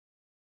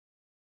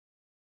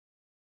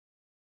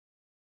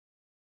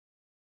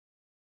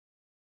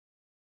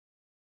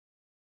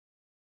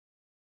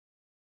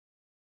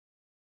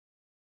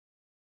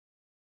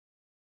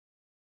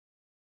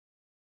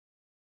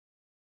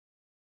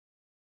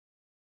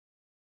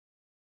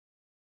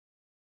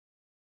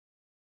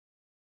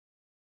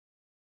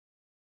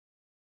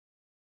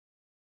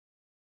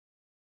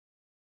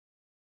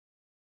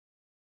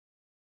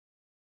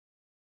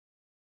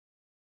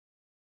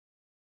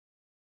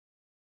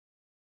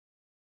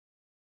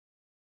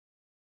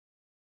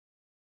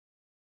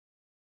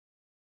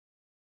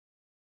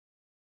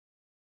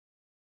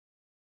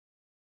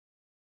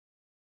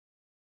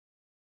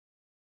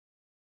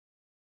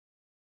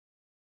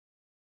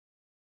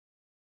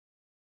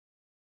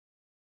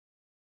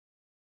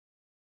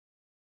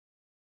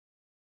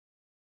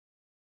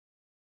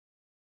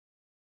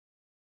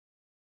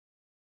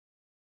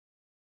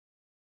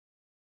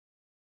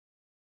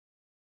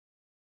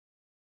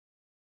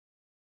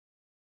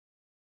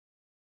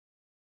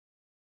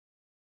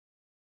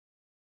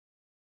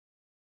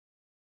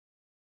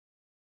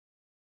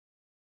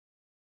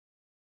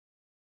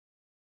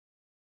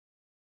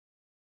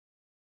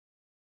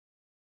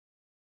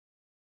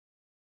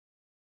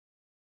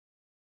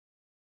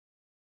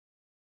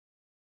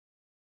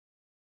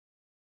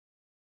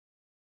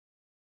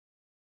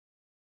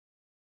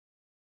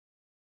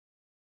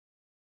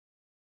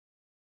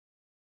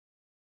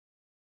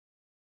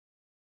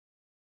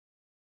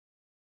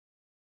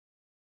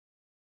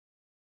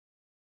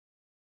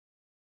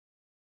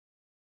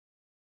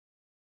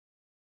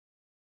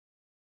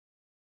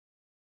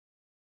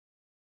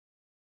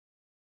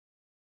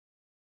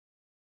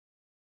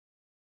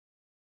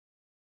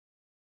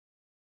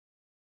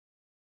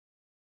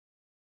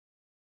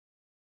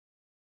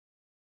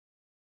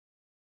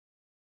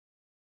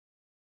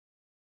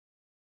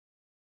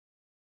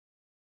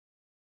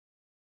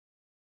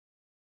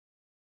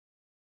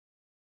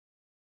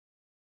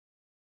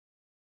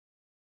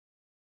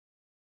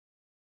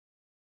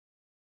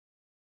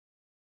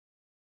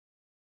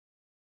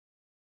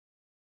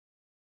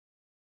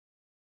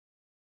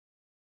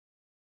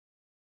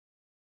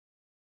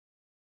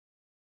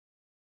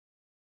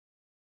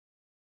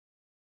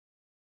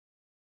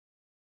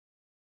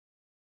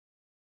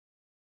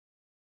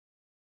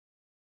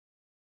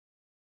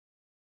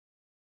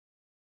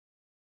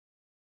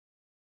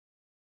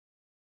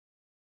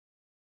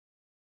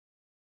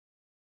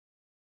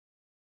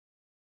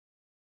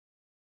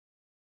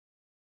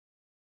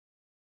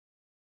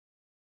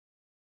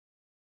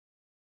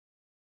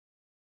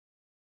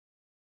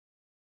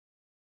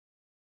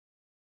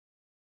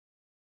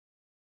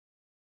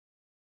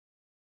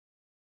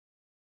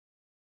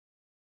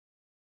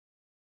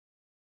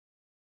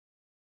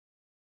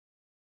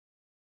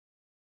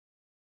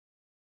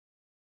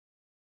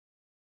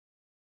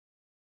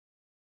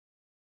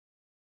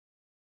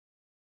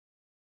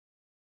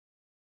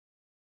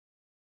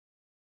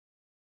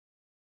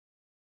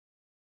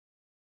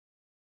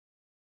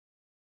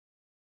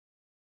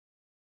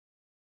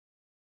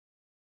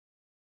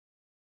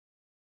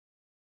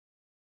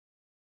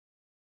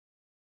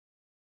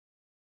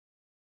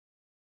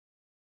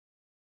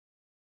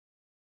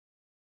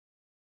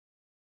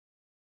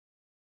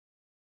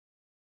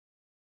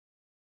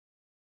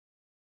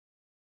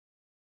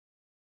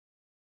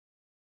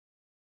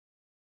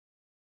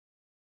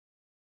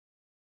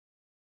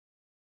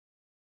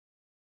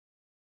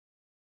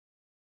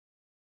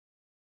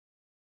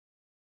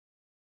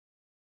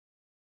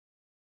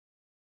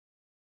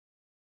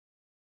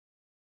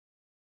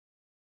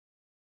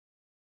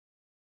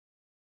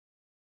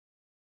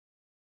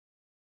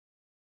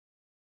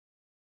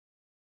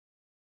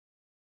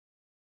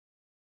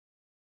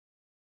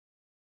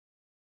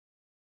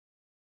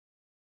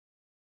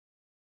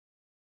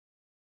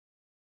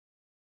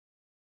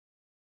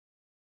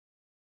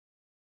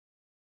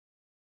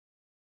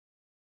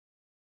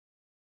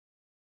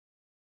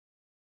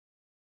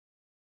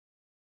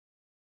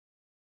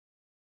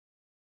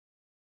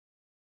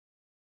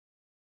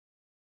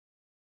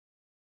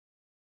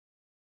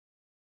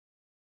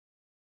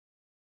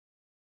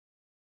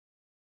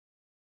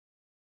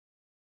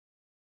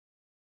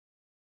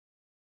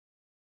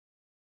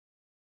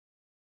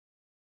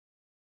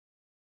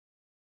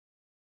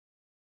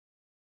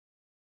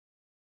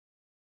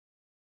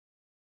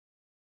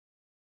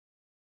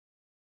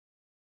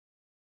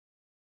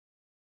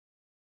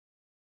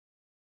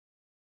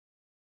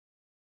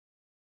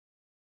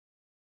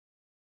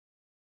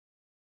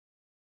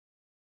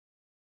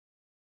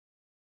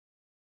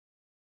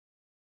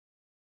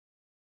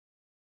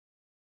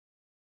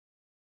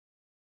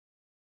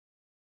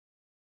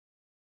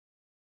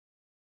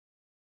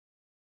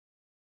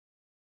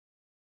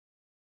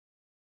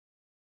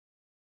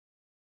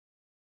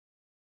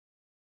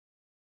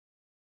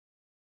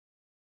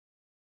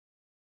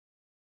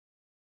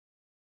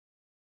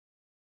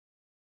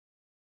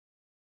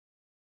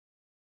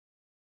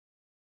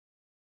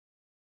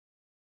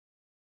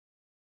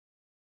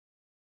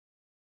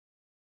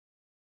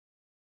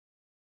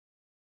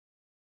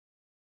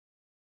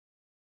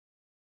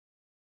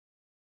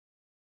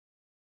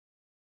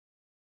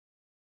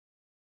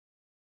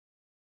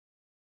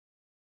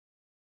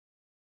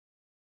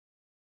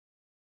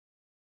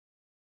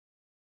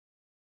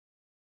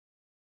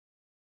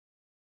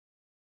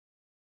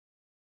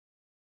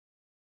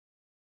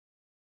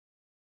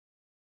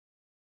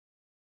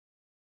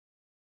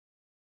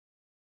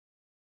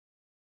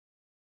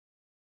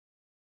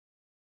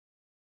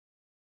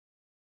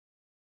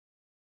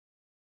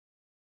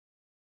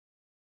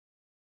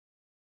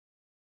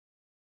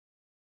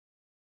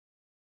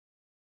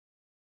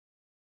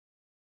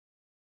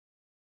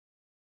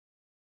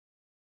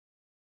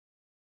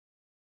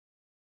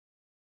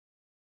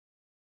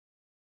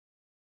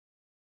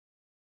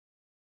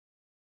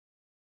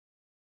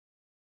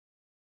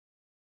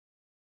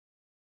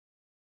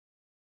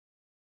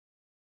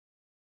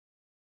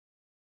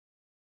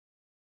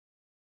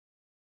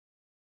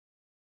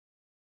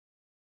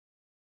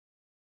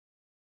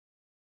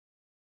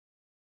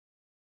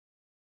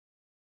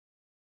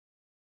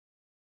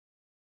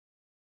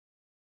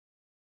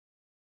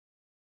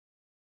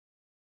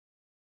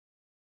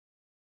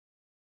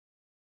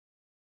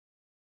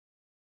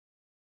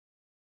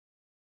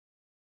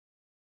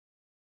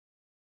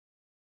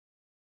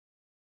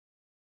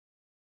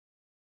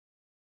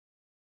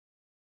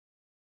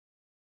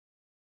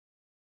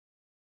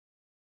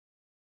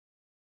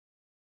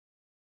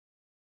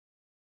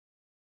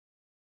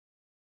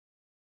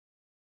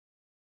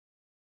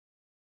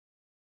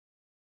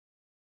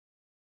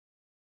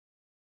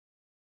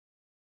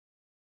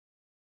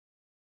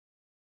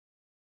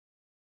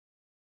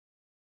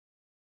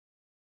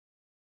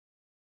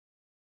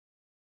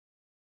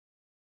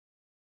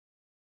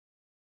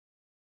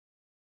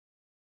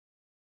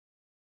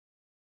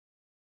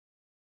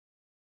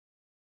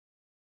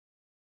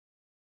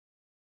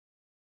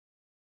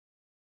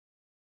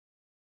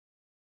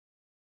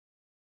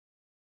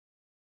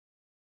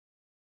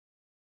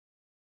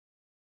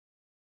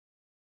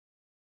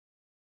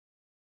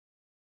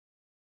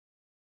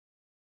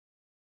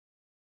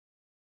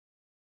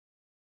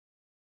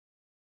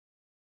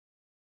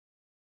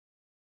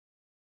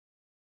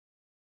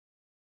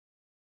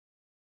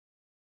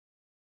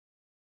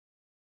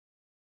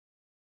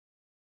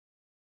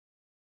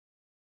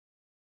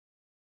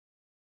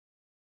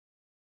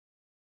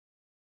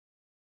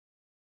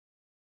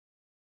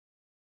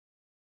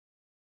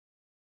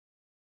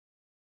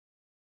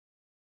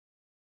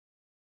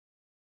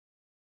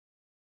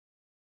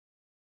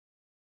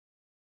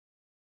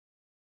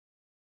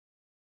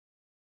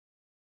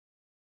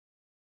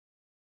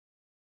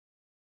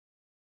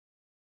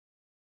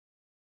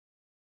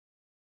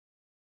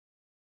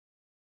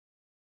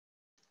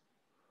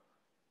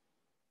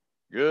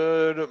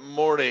Good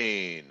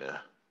morning.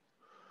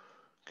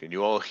 Can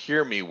you all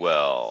hear me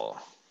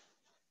well?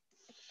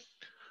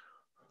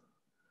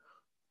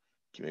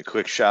 Give me a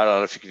quick shout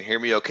out if you can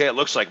hear me okay. It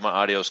looks like my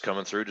audio is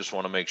coming through. Just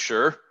want to make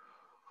sure.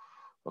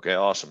 Okay,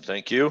 awesome.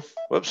 Thank you.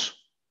 Whoops.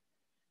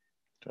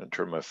 Trying to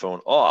turn my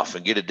phone off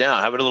and get it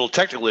down. Having a little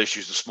technical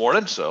issues this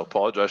morning, so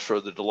apologize for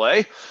the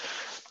delay.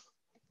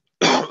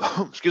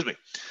 Excuse me.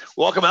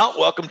 Welcome out.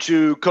 Welcome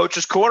to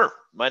Coach's Corner.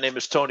 My name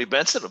is Tony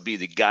Benson. I'll be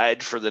the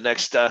guide for the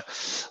next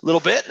little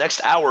bit,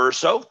 next hour or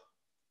so.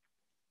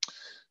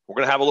 We're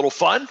going to have a little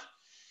fun.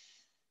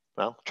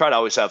 Well, try to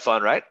always have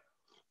fun, right?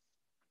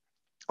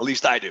 At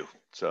least I do.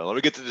 So let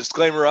me get the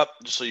disclaimer up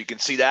just so you can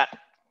see that.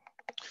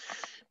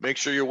 Make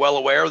sure you're well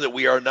aware that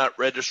we are not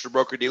registered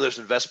broker-dealers,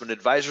 investment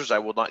advisors. I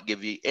will not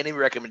give you any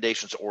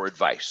recommendations or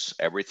advice.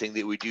 Everything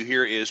that we do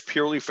here is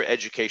purely for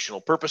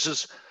educational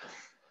purposes.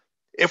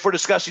 If we're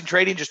discussing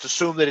trading, just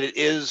assume that it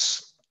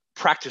is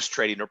practice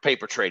trading or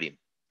paper trading.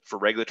 For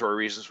regulatory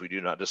reasons, we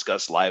do not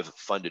discuss live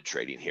funded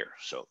trading here.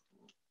 So,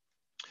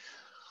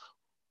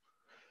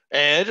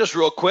 and just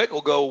real quick,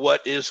 we'll go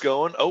what is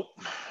going. Oh,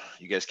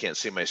 you guys can't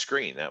see my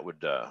screen. That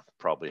would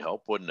probably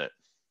help, wouldn't it?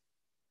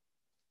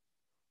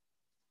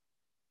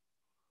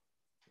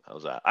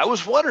 How's that? I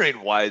was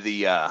wondering why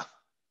the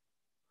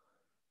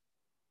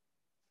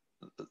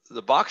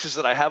boxes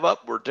that I have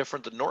up were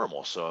different than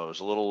normal. So I was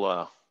a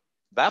little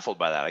baffled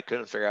by that. I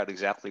couldn't figure out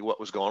exactly what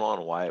was going on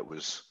and why it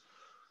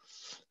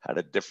had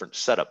a different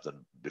setup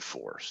than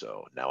before.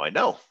 So now I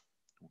know.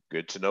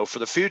 Good to know for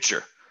the future.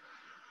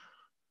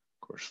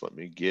 Of course, let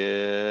me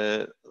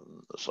get,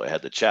 so I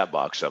had the chat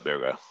box up. There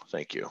we go.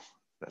 Thank you.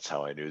 That's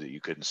how I knew that you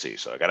couldn't see.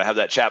 So I got to have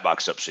that chat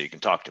box up so you can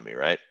talk to me,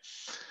 right?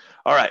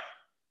 All right.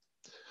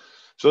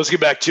 So let's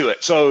get back to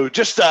it. So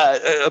just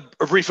a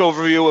brief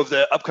overview of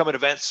the upcoming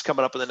events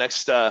coming up in the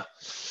next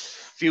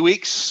few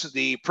weeks.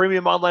 The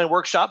premium online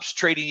workshops,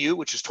 Trading You,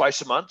 which is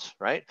twice a month,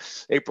 right?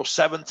 April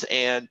 7th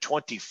and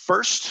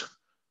 21st.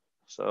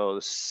 So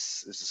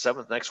this is the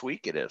 7th next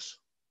week. It is.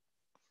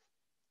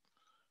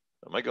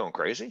 Am I going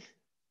crazy?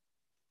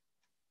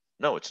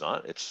 No, it's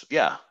not. It's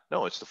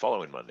the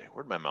following Monday.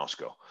 Where'd my mouse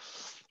go?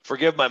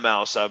 Forgive my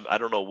mouse. I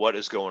don't know what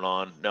is going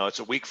on. No, it's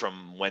a week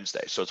from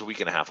Wednesday. So it's a week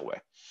and a half away.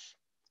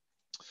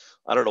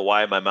 I don't know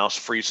why my mouse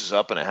freezes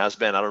up, and it has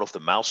been. I don't know if the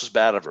mouse is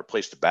bad. I've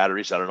replaced the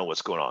batteries. I don't know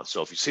what's going on.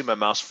 So if you see my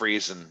mouse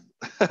freeze, and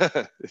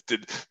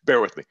bear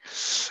with me.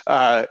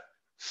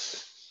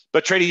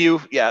 But Trading You,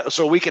 yeah,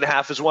 so a week and a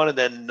half is one, and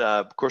then,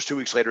 of course, 2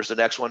 weeks later is the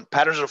next one.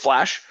 Patterns in a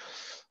Flash,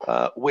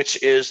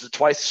 which is the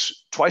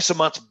twice a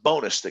month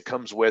bonus that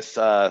comes with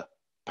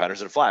Patterns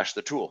in a Flash,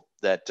 the tool.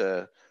 That's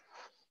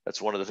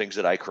one of the things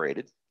that I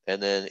created.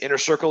 And then Inner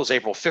Circle is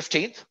April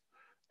 15th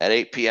at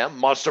 8 p.m.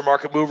 Monster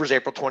Market Movers,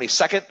 April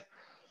 22nd.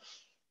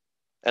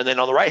 And then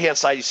on the right-hand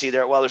side, you see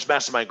there, well, there's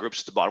mastermind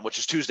groups at the bottom, which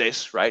is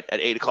Tuesdays, right, at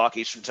 8 o'clock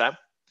Eastern time.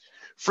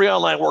 Free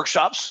online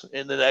workshops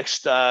in the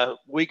next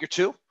week or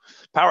two.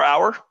 Power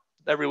Hour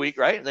every week,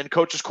 right? And then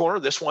Coach's Corner,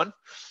 this one.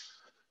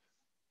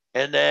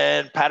 And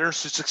then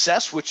Patterns to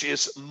Success, which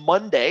is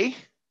Monday,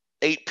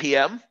 8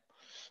 p.m.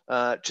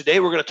 Today,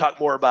 we're going to talk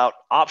more about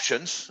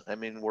options. I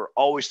mean, we're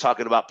always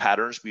talking about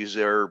patterns because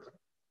they're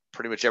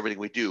pretty much everything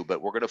we do,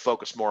 but we're going to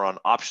focus more on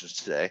options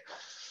today.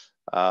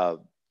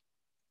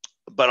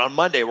 But on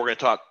Monday, we're going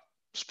to talk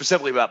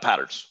specifically about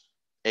patterns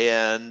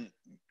and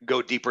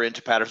go deeper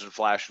into Patterns in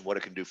Flash and what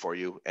it can do for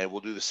you. And we'll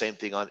do the same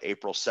thing on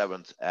April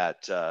 7th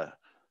at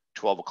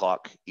 12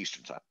 o'clock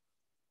Eastern time.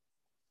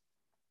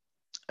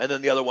 And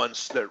then the other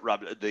ones that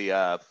Rob,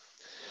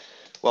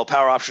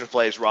 Power Options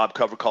Plays, Rob,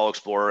 Cover Call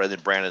Explorer, and then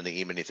Brandon, the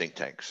E-Mini Think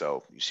Tank.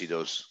 So you see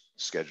those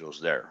schedules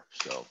there.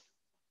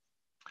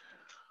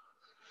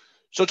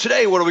 So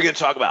today, what are we going to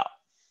talk about?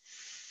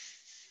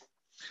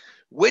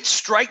 Which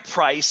strike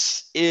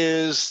price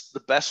is the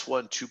best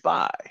one to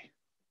buy?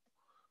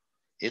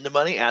 In the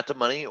money, at the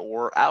money,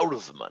 or out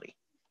of the money?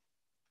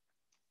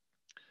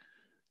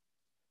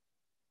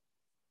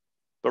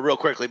 But real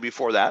quickly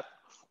before that,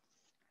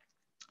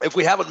 if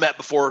we haven't met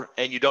before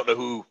and you don't know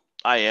who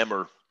I am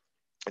or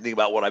anything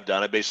about what I've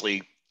done, I've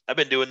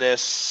been doing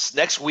this.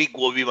 Next week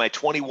will be my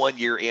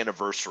 21-year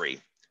anniversary.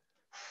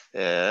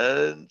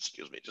 And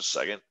excuse me just a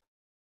second.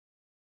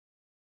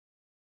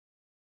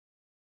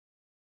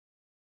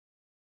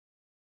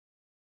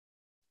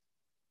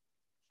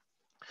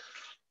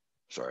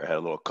 Sorry, I had a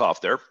little cough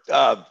there.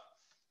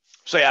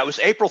 So yeah, it was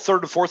April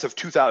 3rd to 4th of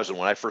 2000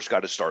 when I first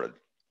got it started.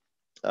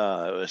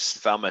 I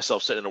found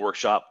myself sitting in a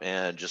workshop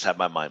and just had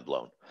my mind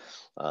blown.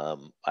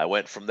 I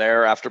went from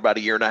there after about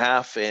a year and a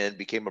half and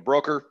became a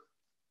broker.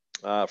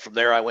 From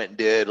there, I went and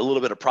did a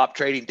little bit of prop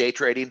trading, day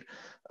trading,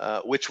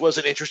 which was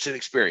an interesting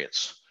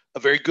experience,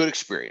 a very good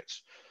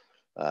experience.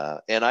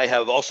 And I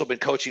have also been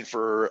coaching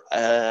for,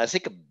 I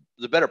think,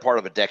 the better part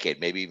of a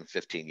decade, maybe even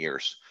 15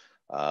 years,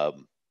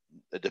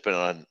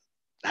 depending on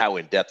how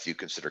in depth you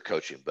consider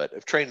coaching. But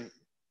I've trained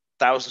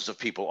thousands of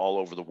people all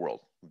over the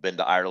world. Been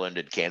to Ireland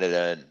and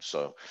Canada, and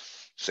so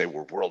say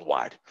we're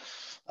worldwide.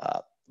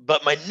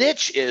 But my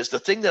niche is the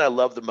thing that I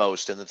love the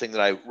most, and the thing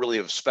that I really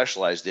have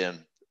specialized in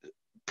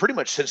pretty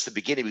much since the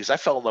beginning because I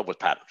fell in love with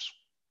patterns.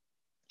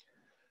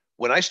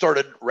 When I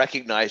started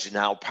recognizing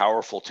how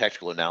powerful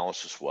technical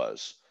analysis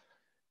was,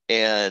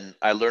 and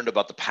I learned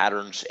about the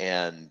patterns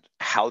and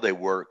how they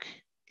work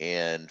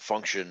and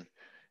function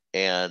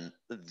and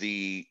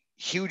the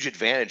huge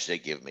advantage they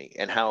give me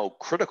and how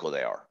critical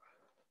they are,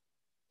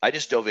 I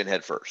just dove in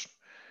head first.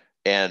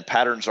 And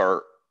patterns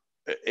are,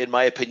 in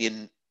my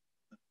opinion,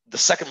 the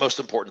second most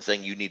important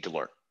thing you need to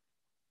learn.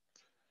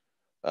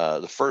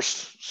 The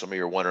first, some of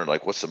you are wondering,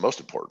 like, what's the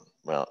most important?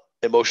 Well,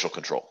 emotional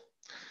control.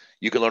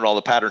 You can learn all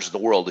the patterns in the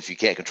world. If you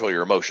can't control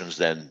your emotions,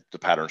 then the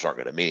patterns aren't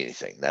going to mean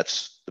anything.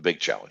 That's the big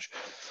challenge.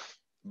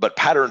 But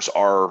patterns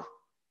are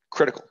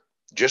critical,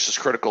 just as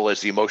critical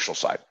as the emotional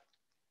side.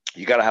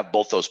 You got to have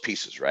both those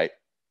pieces, right?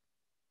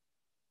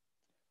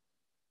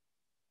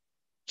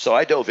 So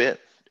I dove in,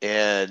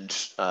 and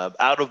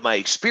out of my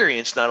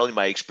experience, not only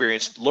my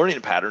experience learning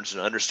patterns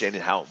and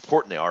understanding how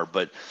important they are,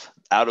 but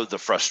out of the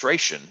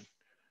frustration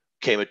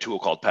came a tool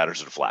called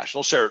Patterns in a Flash.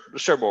 I'll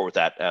share more with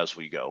that as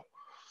we go.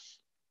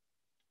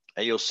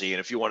 And you'll see,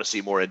 and if you want to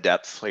see more in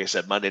depth, like I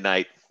said, Monday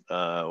night,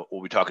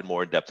 we'll be talking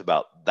more in depth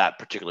about that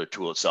particular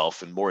tool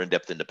itself and more in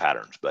depth into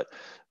patterns. But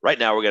right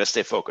now, we're going to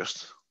stay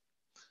focused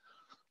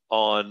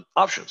on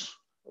options.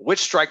 Which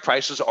strike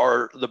prices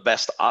are the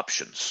best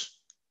options?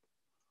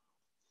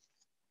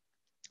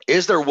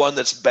 Is there one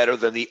that's better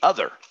than the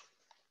other?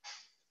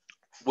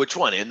 Which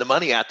one? In the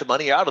money, at the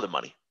money, out of the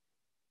money?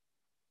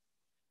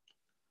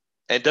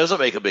 And does it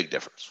make a big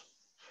difference?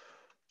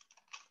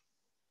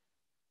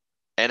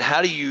 And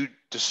how do you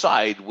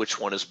decide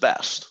which one is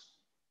best?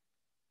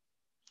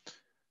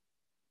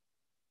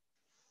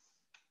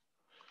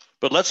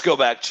 But let's go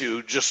back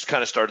to just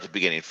kind of start at the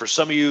beginning. For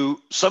some of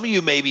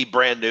you may be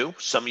brand new.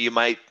 Some of you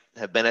might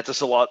have been at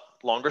this a lot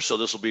longer, so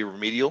this will be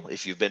remedial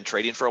if you've been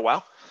trading for a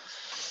while.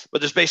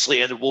 But there's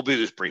basically, and we'll do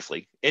this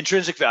briefly,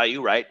 intrinsic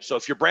value, right? So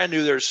if you're brand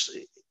new, there's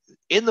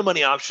in the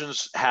money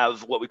options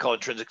have what we call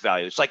intrinsic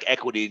value. It's like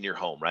equity in your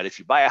home, right? If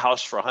you buy a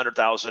house for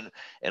 $100,000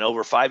 and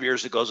over 5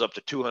 years it goes up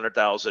to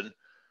 $200,000,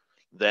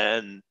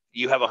 then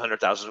you have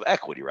 $100,000 of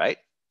equity, right?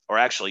 Or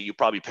actually, you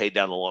probably paid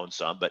down the loan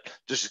some, but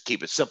just to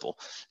keep it simple,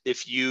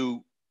 if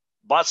you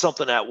bought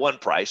something at one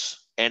price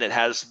and it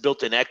has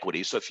built-in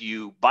equity, so if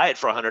you buy it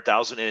for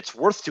 $100,000 and it's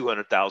worth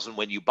 $200,000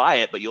 when you buy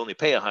it, but you only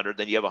pay $100,000,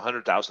 then you have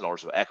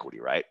 $100,000 of equity,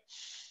 right?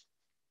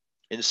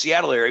 In the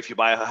Seattle area, if you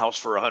buy a house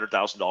for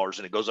 $100,000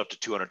 and it goes up to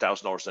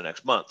 $200,000 the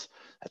next month,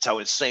 that's how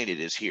insane it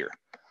is here.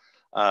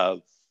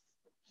 But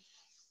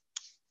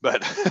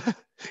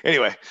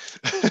anyway,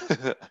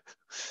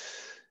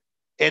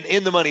 and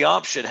in the money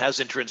option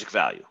has intrinsic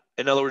value.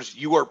 In other words,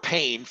 you are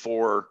paying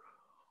for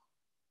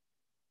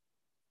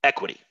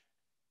equity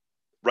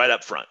right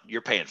up front.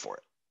 You're paying for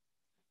it,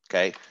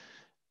 okay?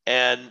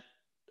 And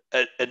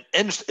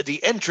the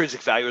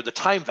intrinsic value or the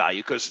time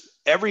value, because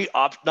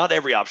not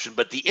every option,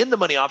 but the in the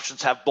money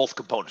options have both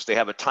components. They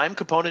have a time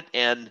component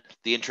and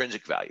the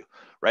intrinsic value,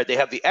 right? They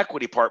have the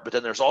equity part, but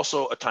then there's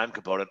also a time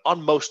component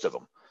on most of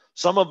them.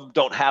 Some of them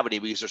don't have any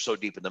because they're so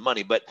deep in the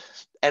money, but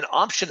an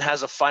option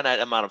has a finite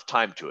amount of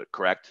time to it,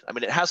 correct? I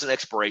mean, it has an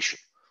expiration.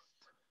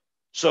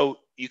 So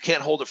you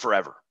can't hold it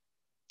forever.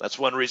 That's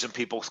one reason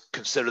people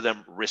consider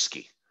them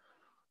risky.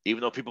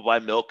 Even though people buy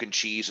milk and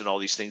cheese and all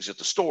these things at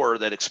the store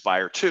that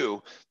expire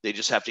too, they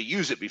just have to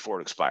use it before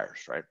it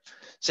expires, right?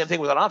 Same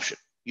thing with an option.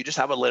 You just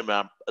have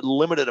a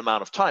limited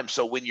amount of time.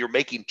 So when you're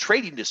making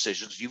trading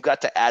decisions, you've got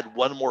to add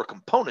one more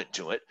component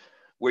to it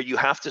where you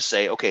have to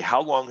say, okay,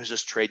 how long is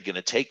this trade going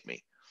to take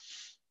me?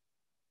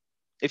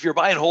 If you're a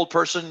buy and hold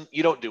person,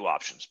 you don't do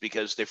options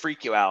because they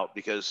freak you out,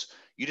 because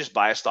you just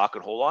buy a stock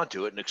and hold on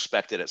to it and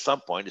expect that at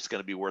some point it's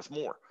going to be worth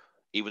more,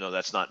 even though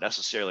that's not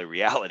necessarily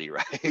reality,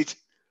 right?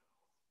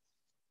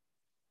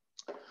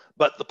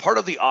 But the part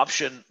of the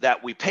option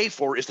that we pay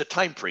for is the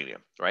time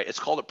premium, right? It's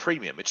called a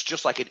premium. It's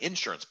just like an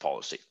insurance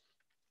policy.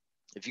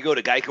 If you go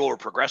to Geico or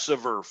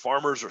Progressive or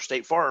Farmers or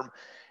State Farm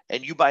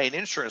and you buy an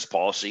insurance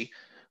policy,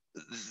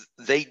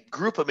 they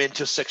group them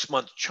into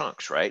 6-month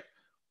chunks, right?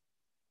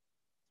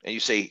 And you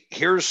say,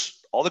 here's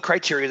all the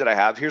criteria that I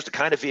have. Here's the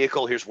kind of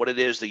vehicle. Here's what it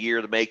is, the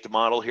year, the make, the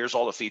model. Here's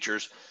all the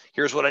features.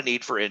 Here's what I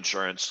need for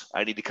insurance.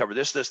 I need to cover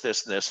this, this,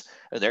 this, and this.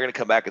 And they're going to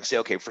come back and say,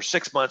 okay, for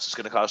 6 months, it's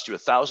going to cost you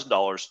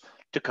 $1,000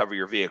 to cover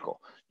your vehicle.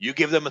 You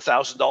give them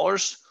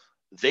 $1,000.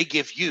 They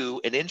give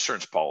you an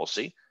insurance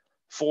policy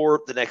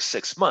for the next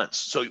 6 months.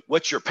 So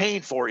what you're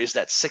paying for is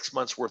that 6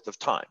 months worth of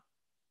time.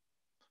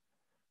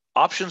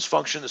 Options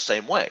function the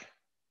same way.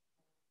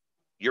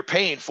 You're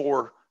paying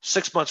for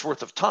 6 months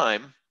worth of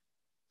time,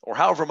 or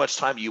however much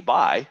time you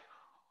buy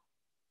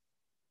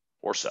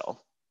or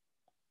sell.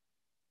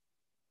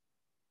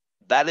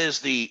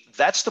 That's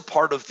the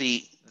part of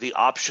the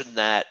option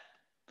that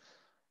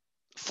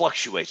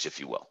fluctuates, if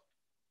you will.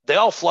 They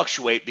all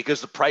fluctuate because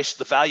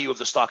the value of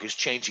the stock is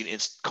changing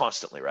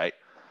constantly, right?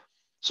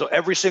 So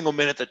every single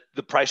minute that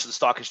the price of the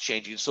stock is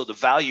changing, so the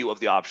value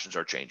of the options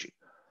are changing.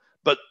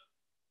 But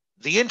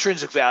the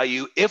intrinsic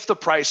value, if the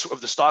price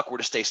of the stock were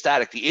to stay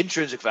static, the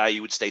intrinsic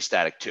value would stay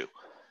static too.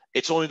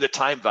 It's only the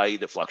time value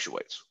that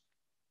fluctuates.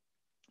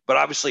 But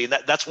obviously, and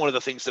that's one of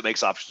the things that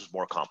makes options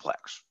more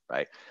complex,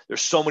 right?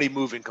 There's so many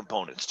moving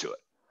components to it.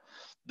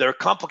 They're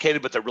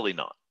complicated, but they're really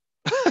not.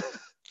 Does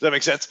that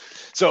make sense?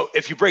 So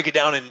if you break it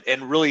down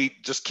and really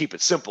just keep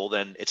it simple,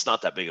 then it's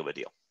not that big of a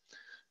deal.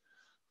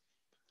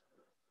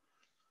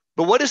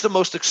 But what is the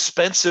most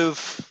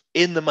expensive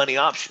in the money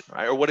option,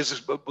 right? Or what is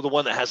this, the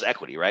one that has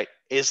equity, right?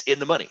 Is in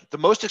the money. The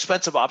most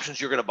expensive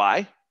options you're going to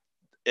buy,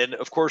 and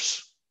of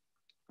course,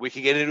 we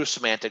can get into a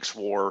semantics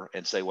war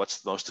and say what's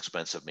the most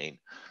expensive mean,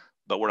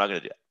 but we're not going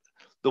to do that.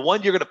 The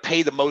one you're going to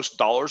pay the most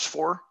dollars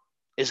for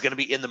is going to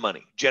be in the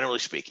money, generally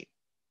speaking.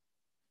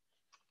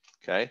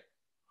 Okay.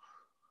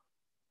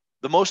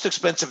 The most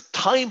expensive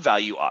time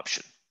value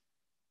option.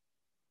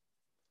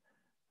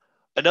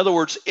 In other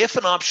words, if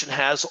an option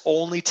has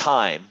only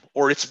time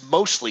or it's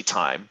mostly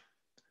time,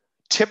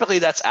 typically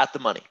that's at the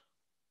money.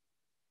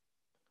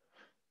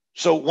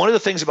 So one of the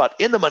things about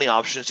in the money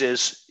options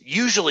is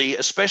usually,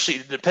 especially,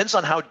 it depends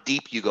on how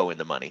deep you go in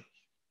the money.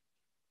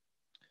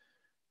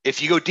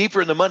 If you go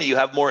deeper in the money, you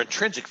have more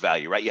intrinsic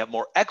value, right? You have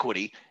more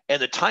equity,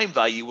 and the time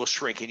value will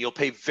shrink, and you'll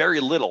pay very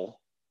little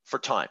for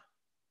time.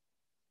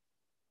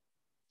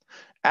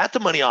 At the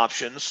money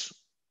options,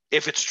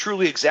 if it's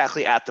truly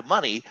exactly at the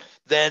money,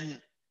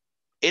 then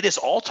it is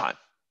all time.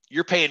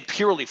 You're paying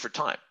purely for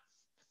time.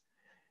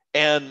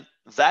 And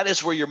that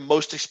is where your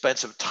most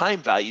expensive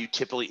time value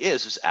typically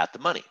is at the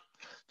money.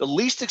 The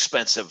least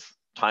expensive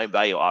time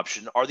value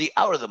option are the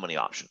out of the money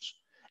options.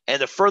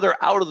 And the further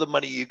out of the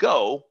money you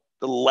go,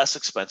 the less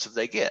expensive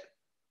they get,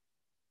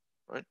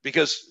 right?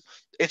 Because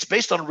it's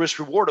based on risk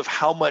reward of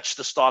how much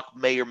the stock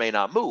may or may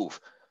not move.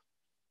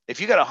 If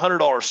you got a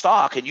 $100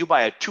 stock and you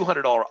buy a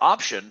 $200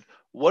 option,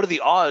 what are the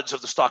odds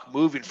of the stock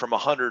moving from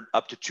 100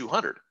 up to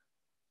 200?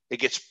 It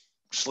gets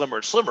slimmer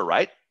and slimmer,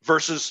 right?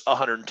 Versus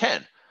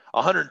 110.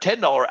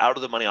 $110 out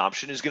of the money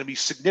option is going to be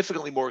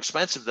significantly more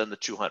expensive than the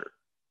 200.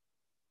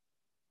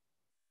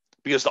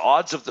 Because the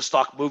odds of the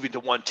stock moving to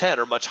 110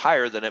 are much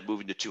higher than it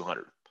moving to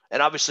 200.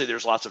 And obviously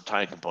there's lots of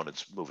time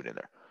components moving in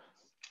there.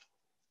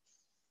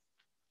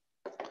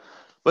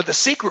 But the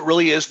secret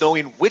really is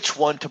knowing which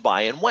one to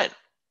buy and when.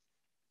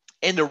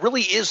 And there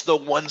really is no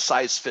one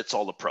size fits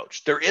all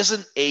approach. There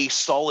isn't a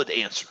solid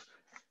answer.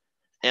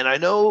 And I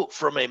know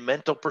from a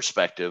mental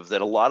perspective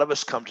that a lot of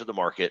us come to the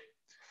market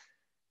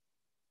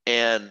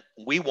and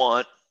we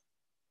want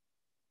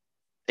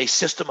a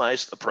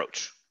systemized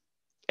approach.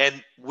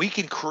 And we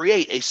can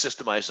create a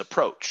systemized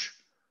approach.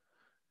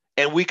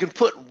 And we can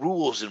put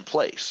rules in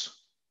place.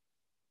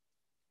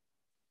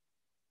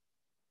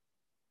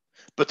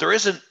 But there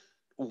isn't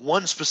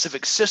one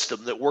specific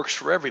system that works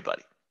for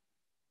everybody.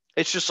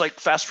 It's just like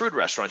fast food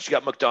restaurants. You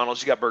got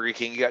McDonald's, you got Burger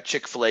King, you got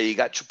Chick-fil-A, you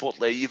got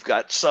Chipotle, you've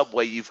got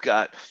Subway, you've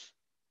got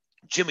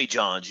Jimmy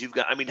John's, you've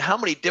got, I mean, how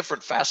many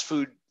different fast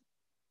food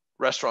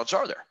restaurants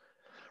are there,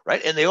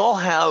 right? And they all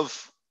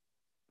have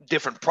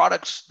different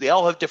products. They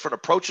all have different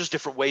approaches,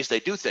 different ways they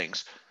do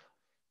things.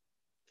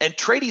 And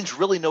trading's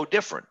really no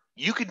different.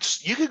 You could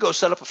go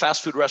set up a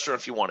fast food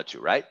restaurant if you wanted to,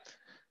 right?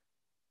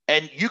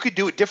 And you could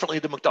do it differently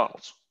than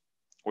McDonald's,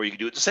 or you could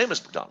do it the same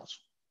as McDonald's.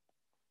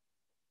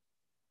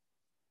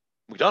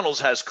 McDonald's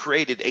has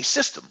created a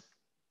system,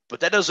 but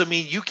that doesn't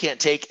mean you can't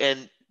take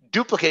and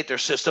duplicate their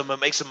system and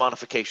make some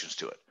modifications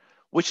to it,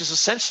 which is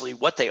essentially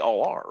what they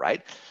all are,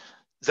 right?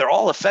 They're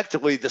all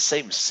effectively the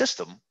same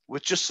system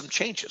with just some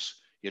changes.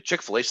 You know,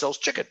 Chick-fil-A sells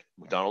chicken.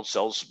 McDonald's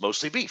sells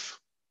mostly beef,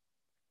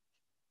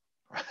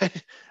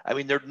 right? I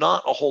mean, they're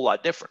not a whole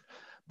lot different,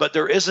 but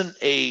there's not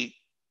a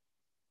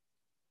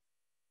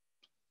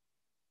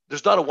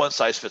one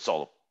size fits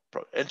all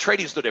approach. And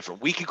trading is no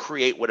different. We can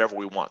create whatever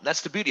we want. And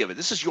that's the beauty of it.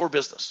 This is your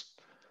business.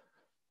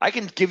 I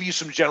can give you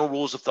some general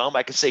rules of thumb.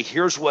 I can say,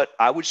 here's what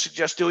I would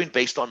suggest doing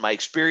based on my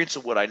experience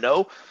and what I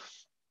know.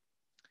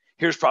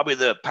 Here's probably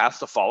the path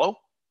to follow.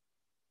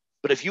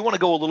 But if you want to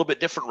go a little bit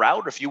different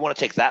route, or if you want to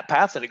take that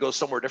path and it goes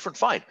somewhere different,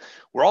 fine.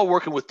 We're all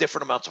working with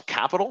different amounts of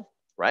capital,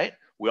 right?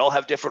 We all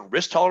have different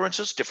risk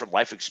tolerances, different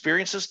life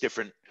experiences,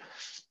 different,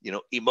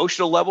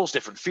 emotional levels,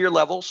 different fear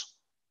levels.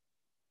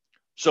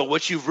 So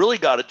what you've really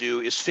got to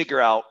do is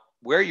figure out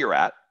where you're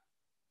at.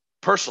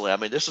 Personally, I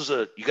mean,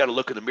 you got to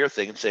look in the mirror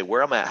thing and say,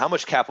 where am I at? How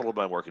much capital am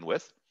I working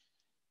with?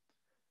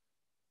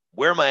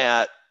 Where am I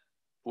at?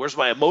 Where's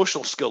my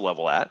emotional skill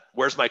level at?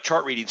 Where's my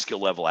chart reading skill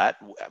level at?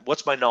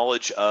 What's my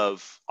knowledge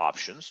of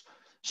options?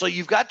 So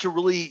you've got to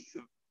really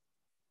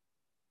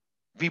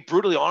be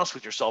brutally honest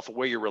with yourself of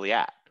where you're really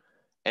at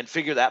and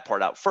figure that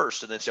part out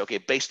first, and then say, okay,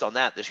 based on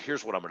that,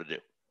 here's what I'm going to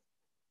do.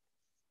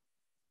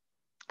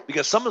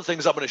 Because some of the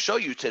things I'm going to show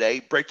you today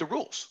break the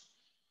rules.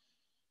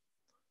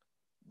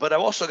 But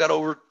I've also got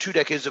over 2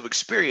 decades of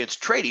experience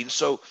trading.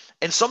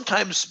 And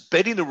sometimes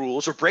bending the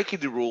rules or breaking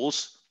the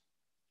rules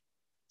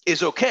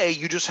is okay.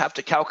 You just have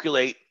to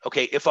calculate,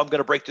 okay, if I'm going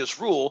to break this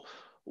rule,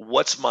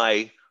 what's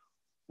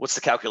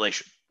the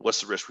calculation? What's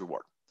the risk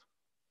reward?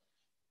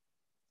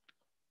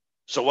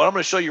 So what I'm going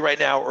to show you right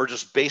now are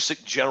just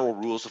basic general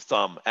rules of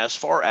thumb as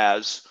far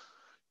as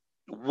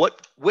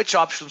which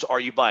options are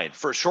you buying.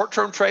 For a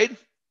short-term trade,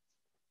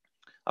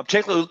 I'm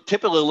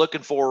typically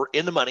looking for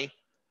in the money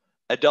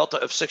a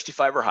delta of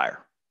 65 or higher,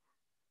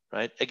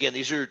 right? Again,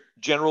 these are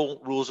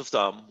general rules of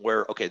thumb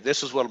where, okay,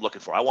 this is what I'm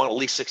looking for. I want at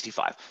least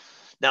 65.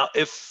 Now,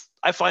 if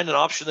I find an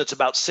option that's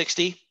about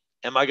 60,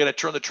 am I going to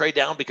turn the trade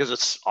down because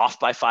it's off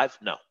by 5?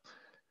 No.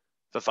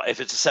 If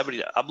it's a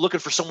 70, I'm looking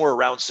for somewhere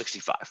around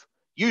 65.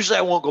 Usually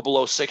I won't go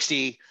below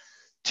 60.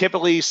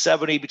 Typically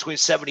 70, between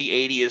 70,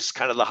 80 is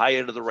kind of the high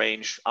end of the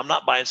range. I'm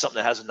not buying something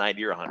that has a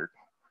 90 or 100.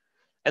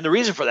 And the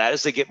reason for that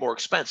is they get more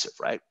expensive,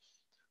 right?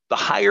 The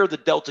higher the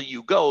delta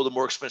you go, the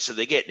more expensive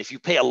they get. And if you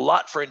pay a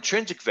lot for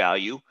intrinsic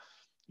value,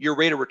 your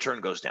rate of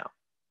return goes down.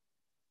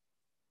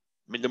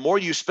 I mean, the more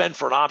you spend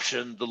for an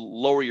option, the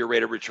lower your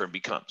rate of return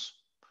becomes.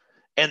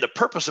 And the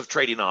purpose of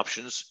trading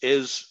options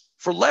is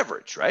for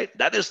leverage, right?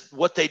 That is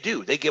what they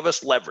do. They give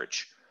us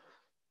leverage.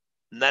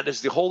 And that is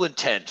the whole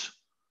intent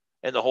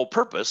and the whole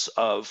purpose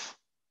of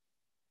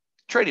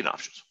trading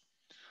options.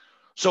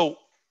 So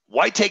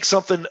why take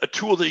something, a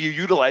tool that you're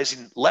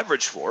utilizing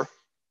leverage for,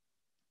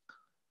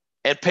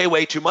 and pay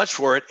way too much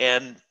for it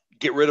and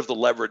get rid of the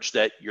leverage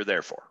that you're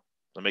there for?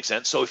 That makes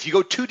sense? So if you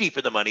go too deep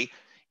in the money,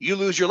 you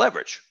lose your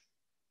leverage.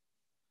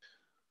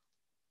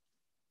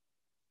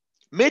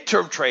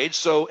 Midterm trades,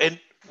 so, and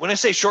when I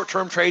say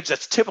short-term trades,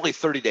 that's typically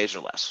 30 days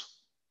or less.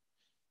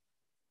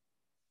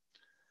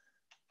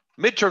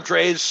 Midterm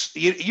trades,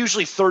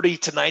 usually 30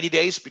 to 90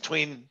 days,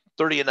 between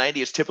 30 and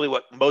 90 is typically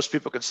what most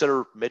people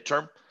consider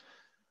midterm.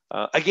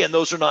 Again,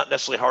 those are not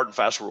necessarily hard and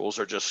fast rules,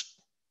 they're just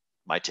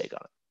my take on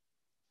it.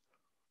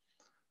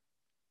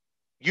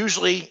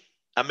 Usually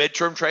a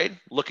midterm trade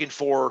looking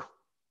for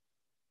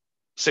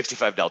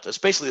 65 delta. It's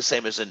basically the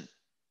same as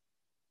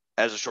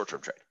a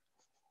short-term trade.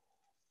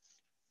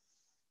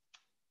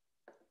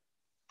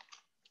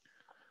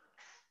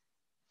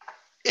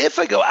 If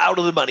I go out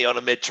of the money on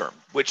a midterm,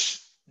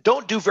 which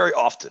don't do very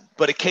often,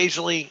 but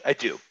occasionally I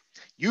do.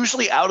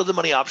 Usually out of the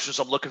money options,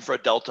 I'm looking for a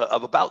delta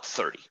of about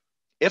 30.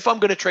 If I'm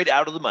going to trade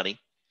out of the money,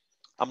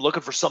 I'm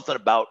looking for something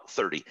about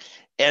 30.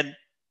 And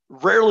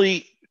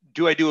rarely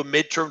do I do a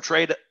midterm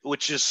trade,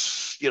 which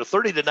is,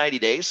 30 to 90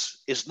 days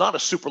is not a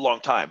super long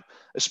time,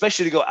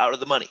 especially to go out of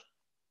the money.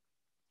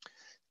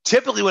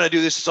 Typically when I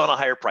do this, it's on a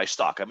higher price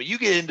stock. I mean, you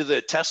get into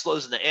the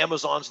Teslas and the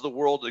Amazons of the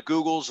world, the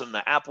Googles and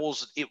the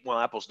Apples. Well,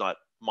 Apple's not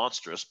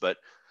monstrous, but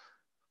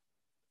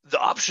the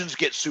options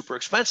get super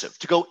expensive.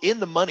 To go in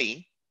the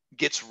money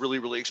gets really,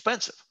 really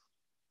expensive.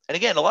 And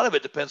again, a lot of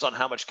it depends on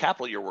how much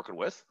capital you're working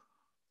with.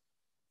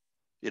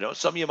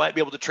 Some of you might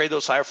be able to trade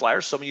those higher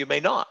flyers, some of you may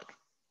not.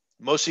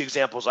 Most of the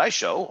examples I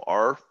show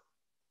are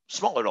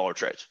smaller dollar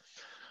trades.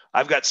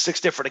 I've got 6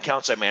 different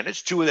accounts I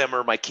manage. 2 of them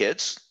are my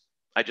kids.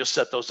 I just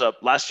set those up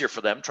last year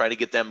for them, trying to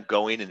get them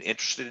going and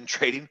interested in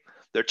trading.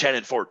 They're 10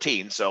 and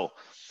 14, so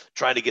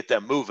trying to get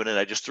them moving. And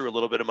I just threw a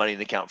little bit of money in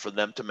the account for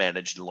them to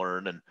manage and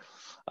learn. And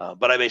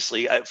but I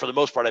basically, for the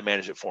most part, I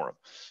manage it for them.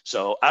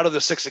 So out of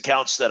the 6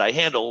 accounts that I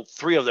handle,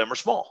 3 of them are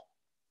small.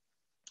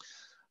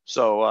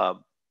 So a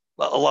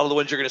lot of the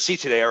ones you're going to see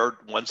today are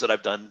ones that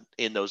I've done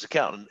in those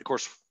accounts. And of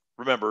course,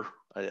 remember,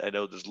 I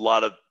know there's a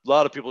lot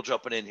of people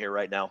jumping in here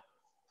right now.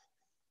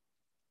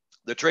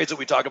 The trades that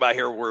we talk about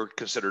here were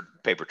considered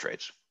paper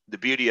trades. The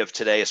beauty of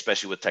today,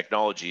 especially with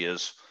technology,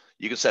 is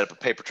you can set up a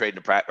paper trade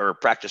or a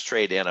practice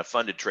trade and a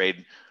funded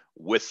trade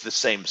with the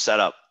same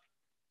setup,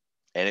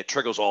 and it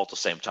triggers all at the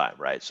same time,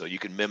 right? So you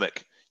can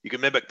mimic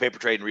paper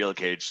trade and real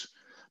estate,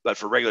 but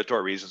for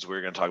regulatory reasons,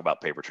 we're going to talk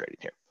about paper trading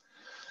here.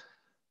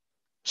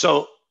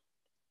 So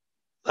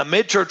a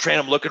midterm trade,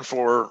 I'm looking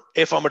for,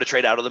 if I'm going to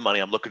trade out of the money,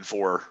 I'm looking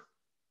for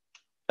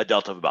a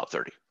delta of about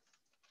 30.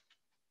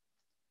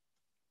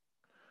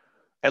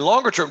 And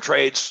longer term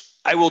trades,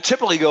 I will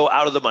typically go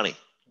out of the money.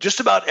 Just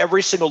about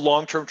every single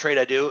long-term trade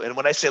I do, and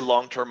when I say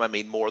long-term, I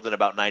mean more than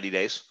about 90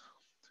 days.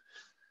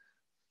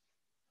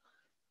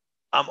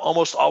 I'm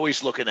almost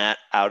always looking at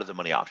out of the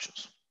money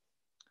options.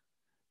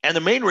 And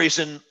the main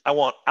reason I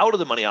want out of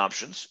the money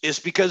options is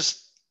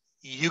because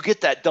you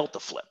get that delta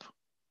flip,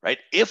 right?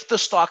 If the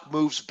stock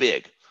moves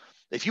big,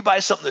 if you buy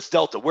something that's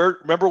delta,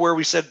 remember where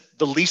we said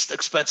the least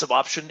expensive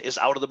option is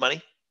out of the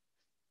money?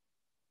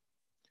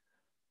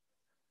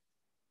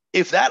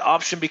 If that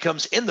option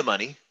becomes in the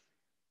money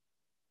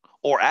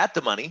or at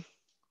the money,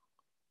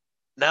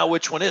 now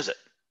which one is it?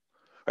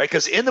 Right?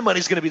 Because in the money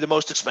is going to be the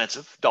most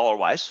expensive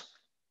dollar-wise.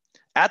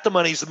 At the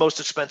money is the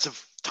most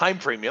expensive time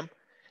premium,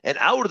 and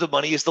out of the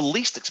money is the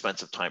least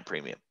expensive time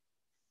premium.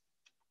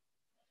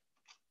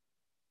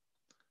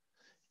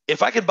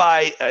 If I could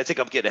buy, I think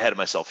I'm getting ahead of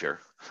myself here,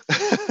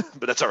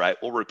 but that's all right.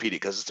 We'll repeat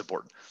it because it's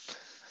important.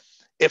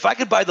 If I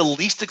could buy the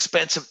least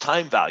expensive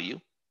time value,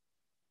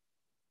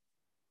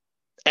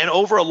 and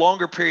over a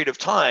longer period of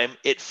time,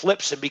 it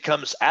flips and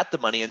becomes at the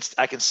money, and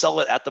I can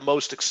sell it at the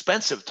most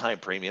expensive time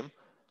premium,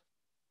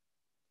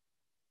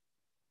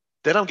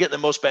 then I'm getting the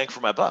most bang for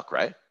my buck,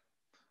 right?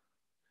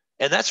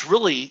 And that's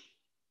really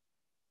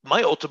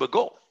my ultimate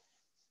goal,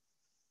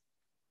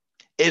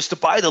 is to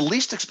buy the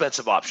least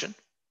expensive option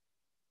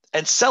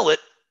and sell it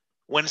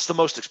when it's the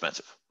most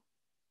expensive.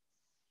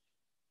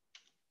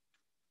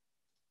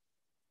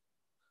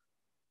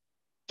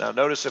 Now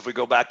notice if we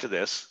go back to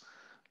this,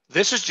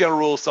 this is general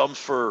rule of thumb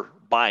for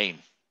buying,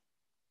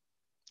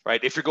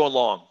 right? If you're going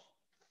long,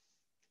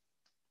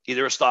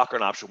 either a stock or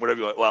an option, whatever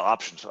you want. Well,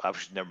 options,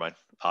 never mind.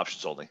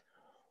 Options only.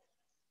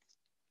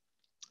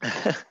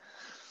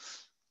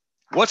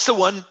 What's the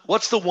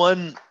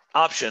one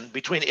option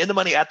between in the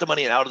money, at the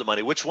money, and out of the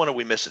money? Which one are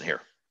we missing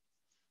here?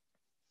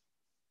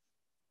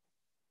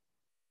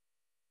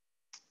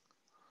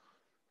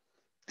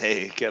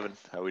 Hey, Kevin,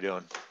 how we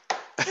doing?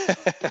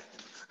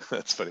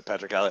 That's funny,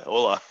 Patrick.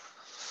 Hola.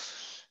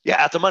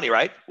 Yeah, at the money,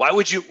 right? Why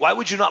would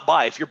you not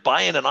buy? If you're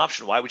buying an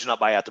option, why would you not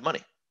buy at the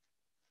money?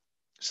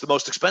 It's the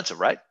most expensive,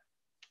 right?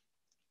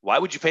 Why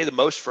would you pay the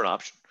most for an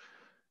option?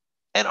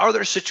 And are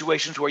there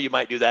situations where you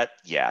might do that?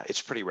 Yeah,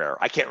 it's pretty rare.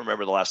 I can't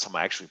remember the last time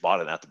I actually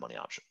bought an at the money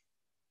option.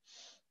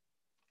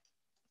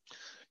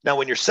 Now,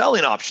 when you're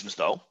selling options,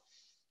 though,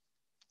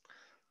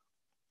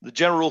 the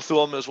general rule of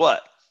thumb is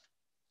what?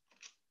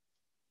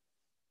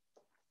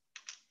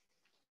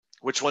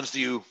 Which ones do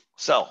you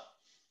sell?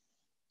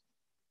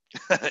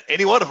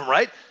 Any one of them,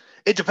 right?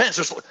 It depends.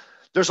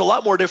 There's a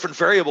lot more different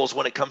variables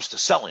when it comes to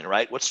selling,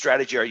 right? What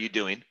strategy are you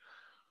doing?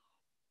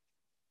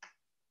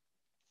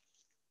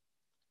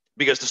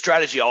 Because the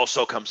strategy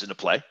also comes into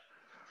play,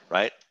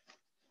 right?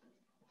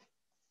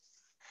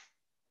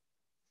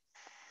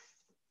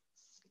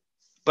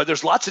 But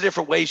there's lots of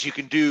different ways you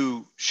can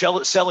do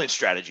selling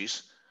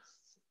strategies.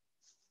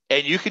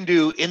 And you can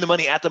do in the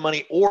money, at the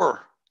money,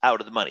 or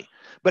out of the money.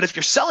 But if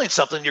you're selling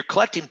something, you're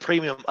collecting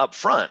premium up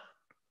front,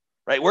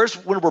 right? Whereas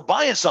when we're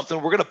buying something,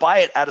 we're going to buy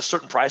it at a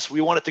certain price.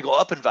 We want it to go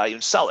up in value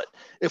and sell it.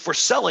 If we're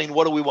selling,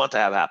 what do we want to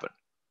have happen?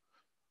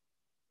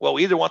 Well,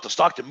 we either want the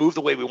stock to move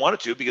the way we want it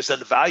to, because then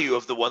the value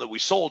of the one that we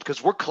sold,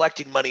 because we're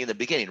collecting money in the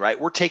beginning, right?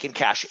 We're taking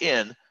cash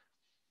in.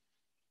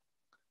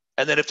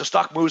 And then if the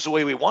stock moves the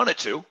way we want it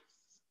to,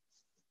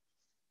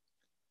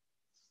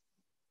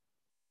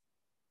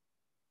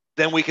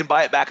 then we can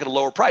buy it back at a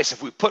lower price.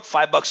 If we put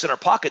 $5 in our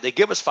pocket, they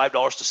give us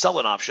 $5 to sell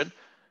an option,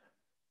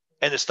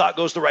 and the stock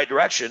goes the right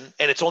direction,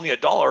 and it's only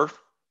 $1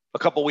 a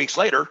couple weeks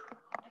later,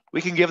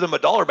 we can give them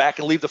 $1 back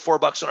and leave the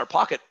 $4 in our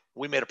pocket.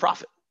 We made a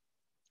profit,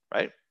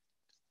 right?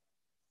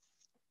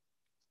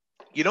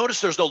 You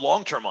notice there's no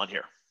long-term on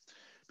here,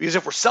 because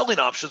if we're selling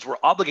options, we're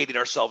obligating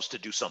ourselves to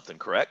do something,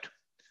 correct?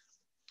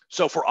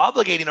 So if we're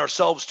obligating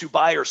ourselves to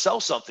buy or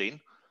sell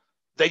something,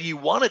 then you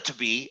want it to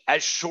be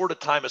as short a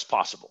time as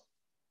possible.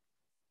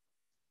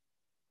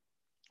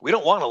 We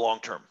don't want a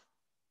long-term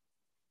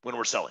when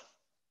we're selling.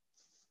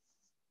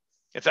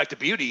 In fact, the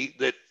beauty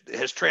that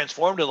has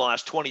transformed in the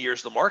last 20 years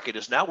of the market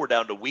is now we're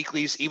down to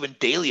weeklies, even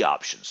daily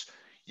options.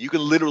 You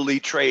can literally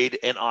trade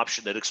an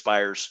option that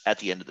expires at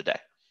the end of the day.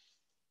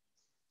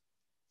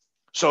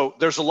 So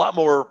there's a lot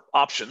more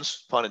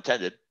options, pun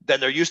intended,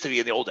 than there used to be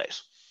in the old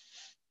days.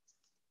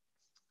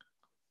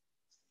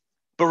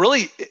 But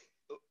really,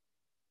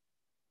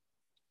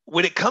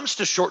 when it comes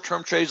to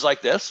short-term trades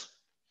like this,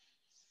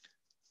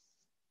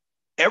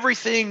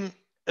 everything,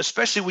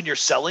 especially when you're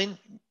selling,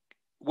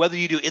 whether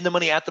you do in the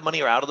money, at the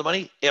money, or out of the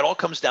money, it all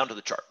comes down to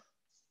the chart.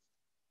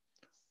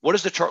 What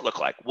does the chart look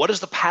like? What is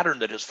the pattern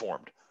that has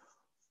formed?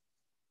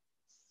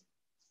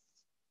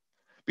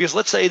 Because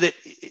let's say that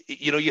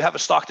you have a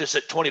stock that's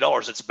at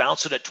 $20, it's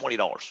bouncing at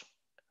 $20,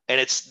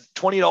 and it's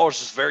 $20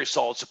 is very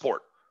solid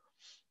support.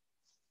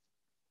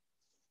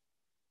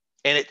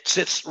 And it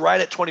sits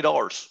right at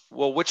 $20.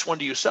 Well, which one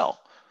do you sell?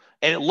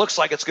 And it looks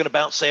like it's going to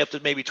bounce, say, up to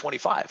maybe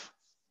 25.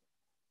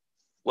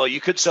 Well,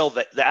 you could sell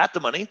the at the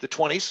money, the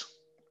 20s.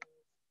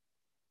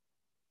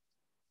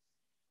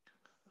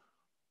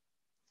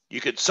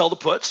 You could sell the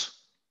puts,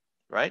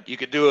 right? You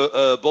could do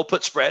a bull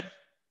put spread.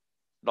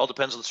 It all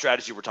depends on the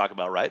strategy we're talking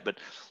about, right? But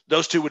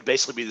those two would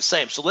basically be the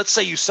same. So let's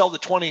say you sell the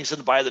 20s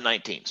and buy the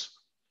 19s.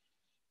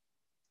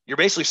 You're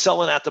basically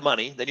selling at the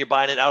money, then you're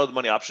buying it out of the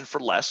money option for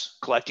less,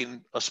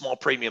 collecting a small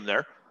premium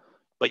there,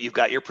 but you've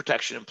got your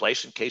protection in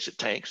place in case it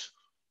tanks.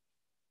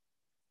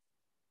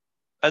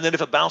 And then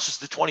if it bounces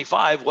to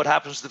 25, what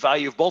happens to the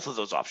value of both of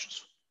those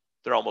options?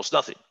 They're almost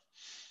nothing,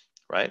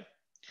 right?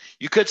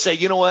 You could say,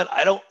 you know what,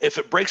 if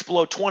it breaks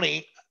below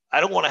 20,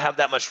 I don't want to have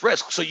that much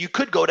risk. So you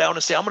could go down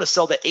and say, I'm going to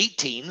sell the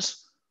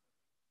 18s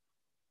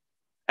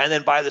and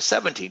then buy the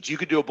 17s. You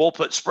could do a bull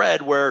put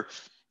spread where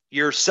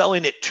you're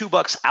selling it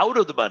 $2 out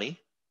of the money.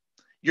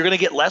 You're going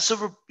to get less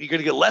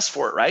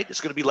for it, right?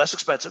 It's going to be less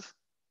expensive.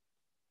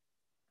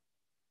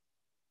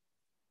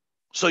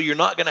 So you're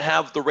not going to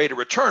have the rate of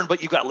return,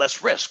 but you've got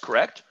less risk,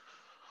 correct?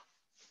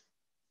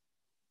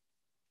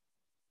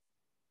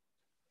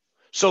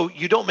 So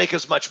you don't make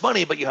as much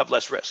money, but you have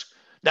less risk.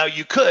 Now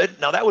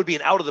that would be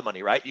an out of the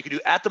money, right? You could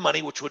do at the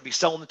money, which would be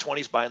selling the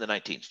 20s, buying the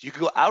 19s. You could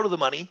go out of the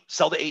money,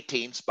 sell the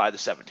 18s, buy the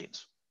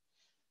 17s.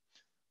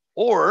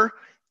 Or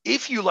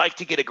if you like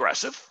to get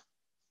aggressive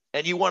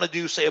and you want to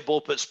do, say, a bull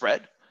put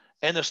spread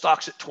and the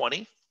stock's at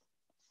 20,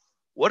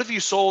 what if you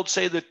sold,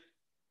 say, the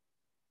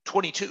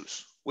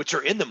 22s, which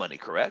are in the money,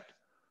 correct?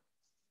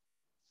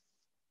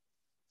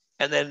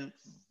 And then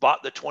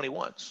bought the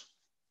 21s.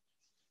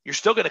 You're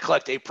still going to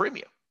collect a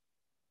premium.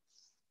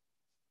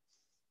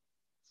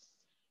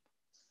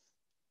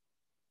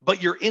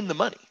 But you're in the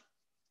money.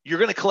 You're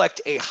going to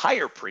collect a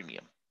higher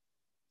premium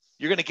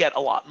you're going to get a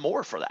lot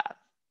more for that.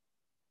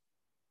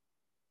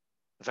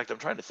 In fact, I'm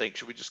trying to think,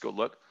 should we just go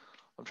look?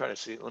 I'm trying to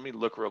see. Let me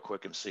look real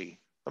quick and see.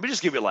 Let me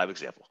just give you a live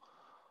example.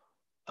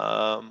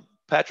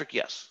 Patrick,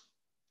 yes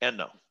and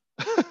no.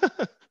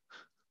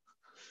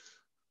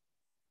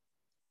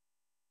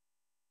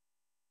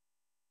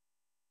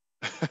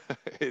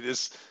 It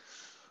is.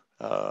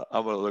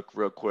 I'm going to look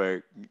real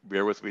quick.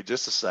 Bear with me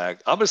just a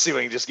sec. I'm going to see if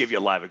I can just give you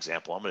a live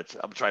example.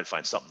 I'm trying to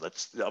find something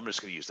that's. I'm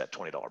just going to use that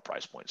 $20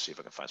 price point and see if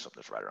I can find something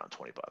that's right around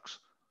 20 bucks.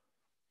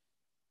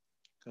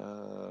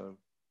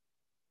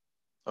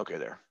 Okay,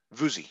 there.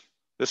 Vuzi.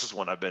 This is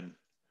one I've been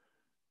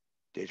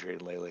day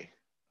trading lately.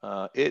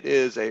 It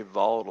is a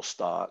volatile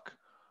stock.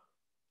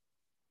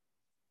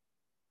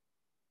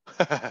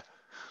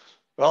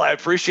 Well, I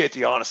appreciate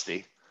the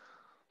honesty.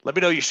 Let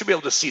me know. You should be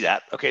able to see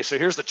that. Okay, so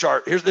here's the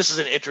chart. This is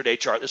an intraday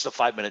chart. This is a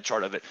 5-minute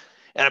chart of it.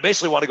 And I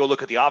basically want to go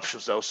look at the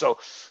options, though. So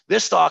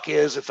this stock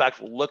is, in fact,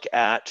 we'll look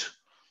at,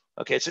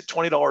 okay, it's at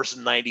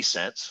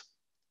 $20.90.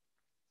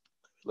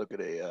 Look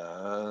at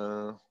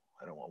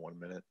I don't want 1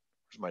 minute.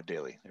 Where's my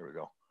daily? There we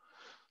go.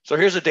 So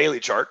here's a daily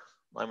chart.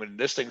 I mean,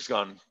 this thing's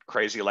gone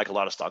crazy like a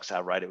lot of stocks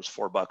have, right? It was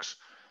 $4.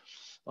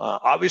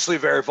 Obviously, a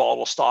very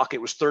volatile stock.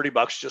 It was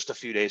 $30 just a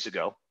few days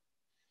ago.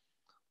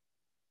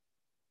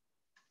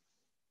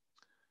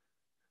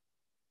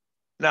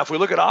 Now, if we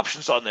look at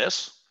options on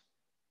this,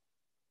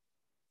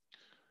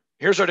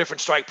 here's our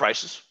different strike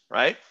prices,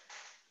 right?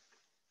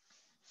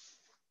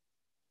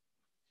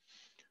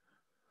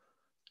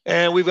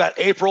 And we've got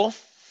April.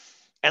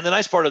 And the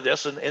nice part of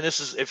this, and this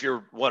is, if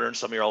you're wondering,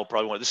 some of you all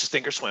probably wondering, this is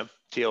Thinkorswim,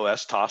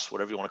 TOS, TOS,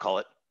 whatever you want to call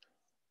it.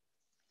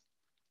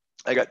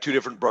 I got 2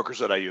 different brokers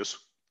that I use.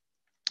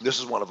 This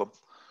is one of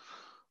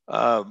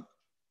them.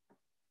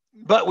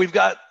 But we've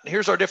got,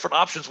 here's our different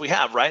options we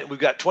have, right? We've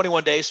got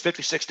 21 days,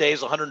 56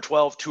 days,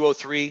 112,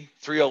 203,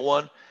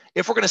 301.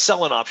 If we're going to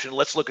sell an option,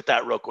 let's look at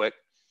that real quick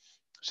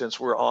since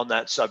we're on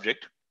that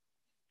subject.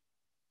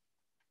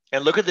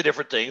 And look at the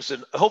different things.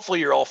 And hopefully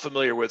you're all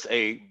familiar with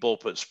a bull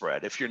put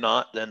spread. If you're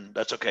not, then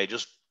that's okay.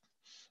 Just,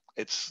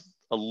 it's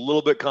a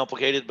little bit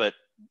complicated, but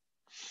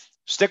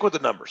stick with the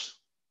numbers.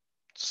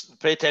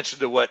 Pay attention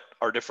to what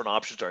our different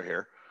options are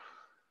here.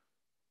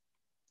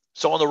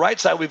 So on the right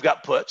side, we've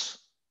got puts.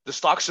 The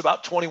stock's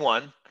about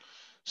 21.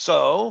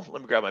 So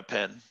let me grab my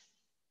pen.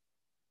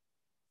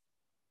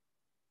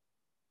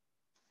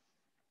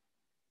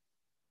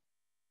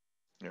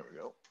 There we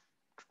go.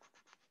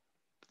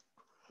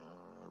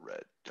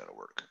 Red, that'll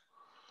work.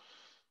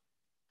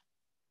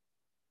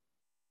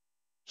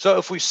 So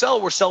if we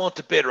sell, we're selling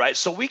to bid, right?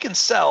 So we can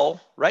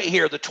sell right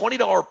here. The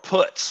 $20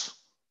 puts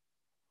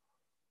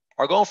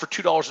are going for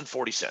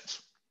 $2.40.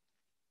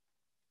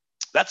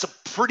 That's a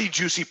pretty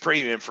juicy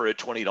premium for a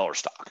 $20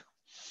 stock.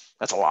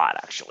 That's a lot,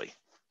 actually.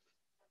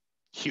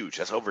 Huge.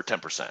 That's over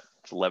 10%.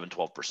 It's 11,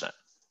 12%.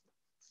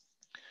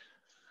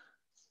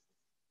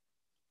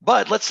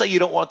 But let's say you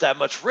don't want that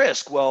much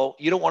risk. Well,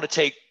 you don't want to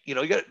take, you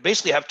got to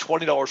basically have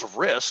 $20 of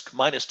risk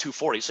minus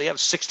 $2.40. So you have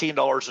 $16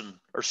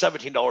 or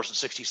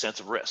 $17.60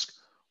 of risk.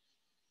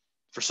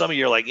 For some of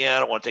you, you're like, yeah, I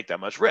don't want to take that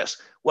much risk.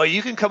 Well,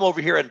 you can come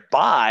over here and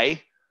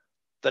buy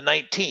the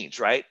 19s,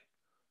 right?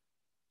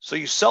 So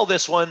you sell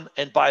this one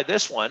and buy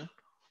this one.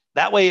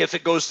 That way, if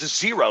it goes to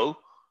zero,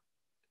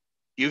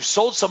 you've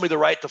sold somebody the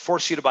right to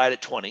force you to buy it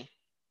at 20.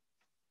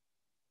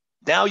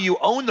 Now you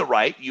own the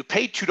right. You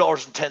paid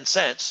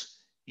 $2.10.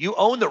 You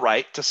own the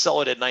right to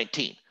sell it at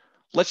 19.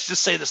 Let's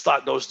just say the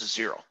stock goes to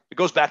zero. It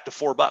goes back to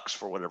 $4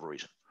 for whatever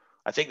reason.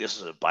 I think this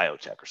is a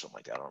biotech or something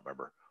like that. I don't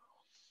remember.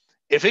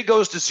 If it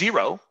goes to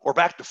zero or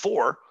back to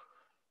 4,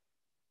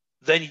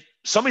 then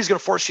somebody's going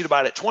to force you to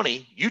buy it at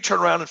 20. You turn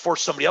around and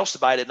force somebody else to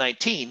buy it at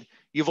 19.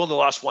 You've only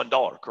lost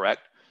 $1,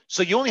 correct?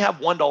 So you only have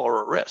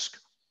 $1 at risk.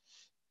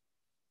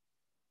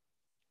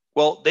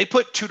 Well, they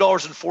put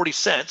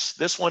 $2.40.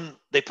 This one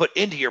they put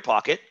into your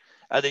pocket,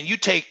 and then you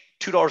take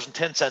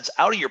 $2.10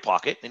 out of your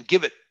pocket and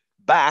give it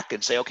back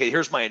and say, okay,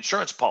 here's my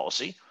insurance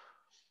policy.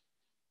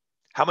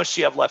 How much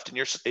do you have left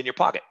in your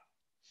pocket?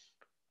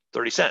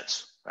 30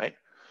 cents, right?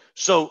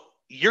 So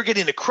you're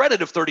getting a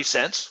credit of 30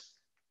 cents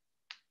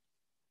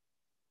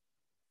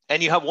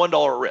and you have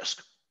 $1 at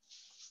risk,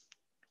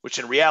 which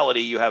in reality,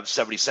 you have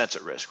 70 cents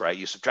at risk, right?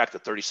 You subtract the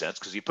 30 cents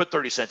because you put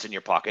 30 cents in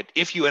your pocket.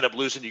 If you end up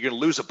losing, you're going to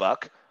lose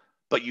 $1,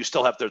 but you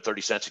still have the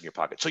 30 cents in your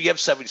pocket. So you have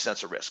 70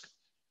 cents of risk.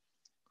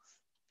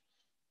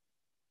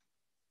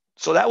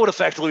 So that would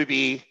effectively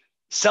be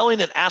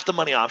selling an at the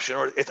money option,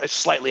 or it's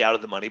slightly out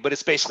of the money, but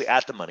it's basically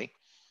at the money.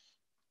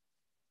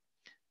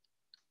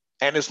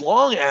 And as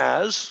long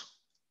as,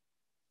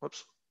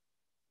 whoops,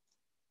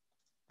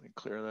 let me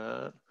clear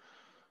that.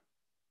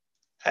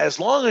 As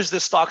long as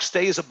this stock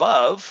stays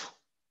above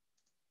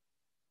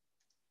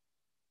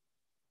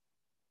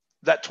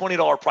that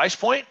 $20 price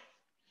point,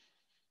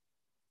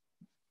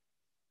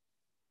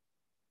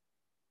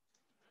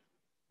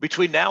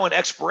 between now and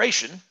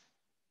expiration,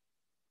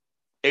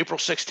 April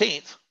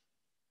 16th,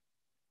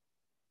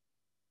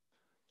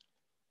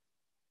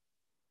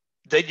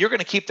 then you're going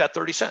to keep that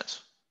 30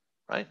 cents,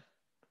 right?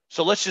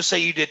 So let's just say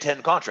you did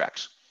 10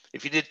 contracts.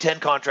 If you did 10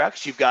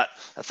 contracts, you've got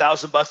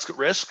 $1,000 at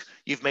risk.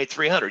 You've made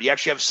 300. You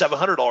actually have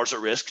 $700 at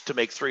risk to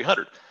make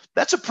 300.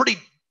 That's a pretty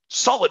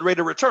solid rate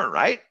of return,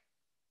 right?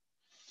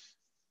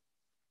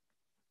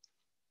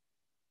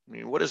 I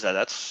mean, what is that?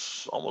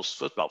 That's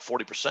about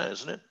 40%,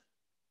 isn't it?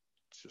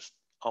 It's just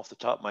off the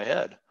top of my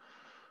head.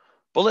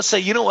 But let's say,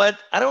 you know what?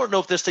 I don't know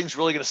if this thing's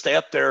really going to stay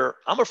up there.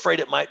 I'm afraid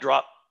it might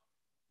drop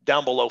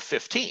down below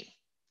 15.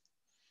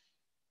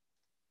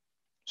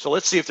 So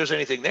let's see if there's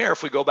anything there.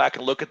 If we go back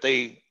and look at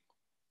the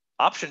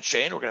option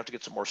chain, we're going to have to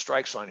get some more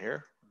strikes on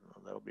here.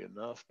 That'll be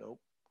enough. Nope.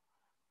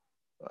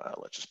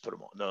 Let's just put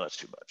them on. No, that's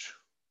too much.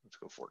 Let's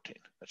go 14.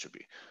 That should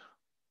be.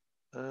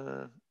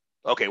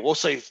 Okay, we'll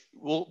say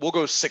we'll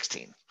go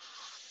 16.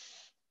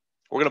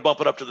 We're going to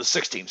bump it up to the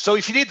 16. So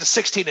if you need the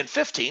 16 and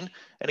 15,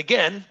 and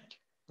again,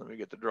 let me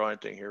get the drawing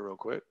thing here real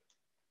quick.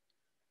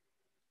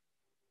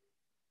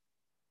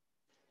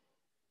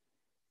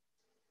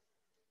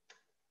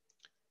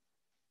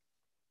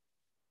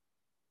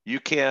 You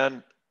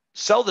can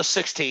sell the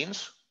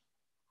 16s,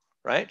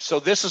 right? So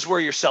this is where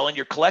you're selling.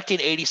 You're collecting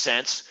 80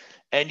 cents,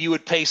 and you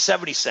would pay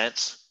 70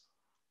 cents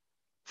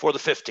for the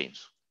 15s.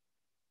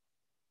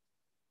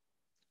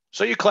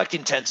 So you're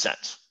collecting 10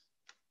 cents.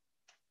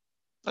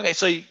 Okay,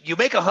 so you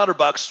make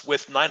 $100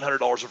 with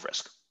 $900 of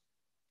risk.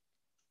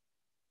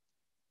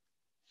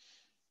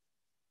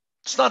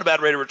 It's not a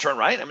bad rate of return,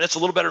 right? I mean, it's a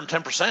little better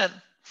than 10%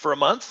 for a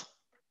month.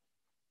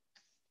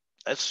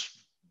 That's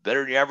better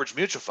than your average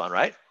mutual fund,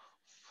 right?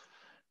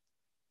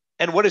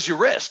 And what is your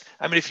risk?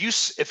 I mean, if you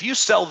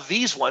sell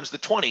these ones, the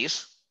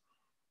 20s,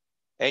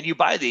 and you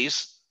buy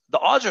these, the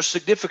odds are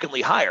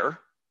significantly higher.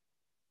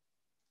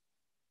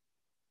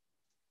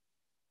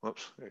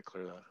 Whoops, let me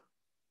clear that.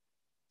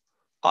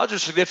 Odds are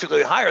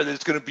significantly higher that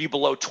it's going to be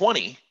below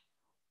 20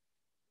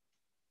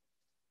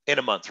 in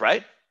a month,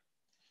 right?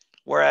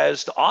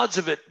 Whereas the odds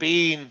of it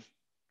being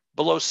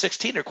below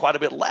 16 are quite a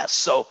bit less.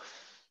 So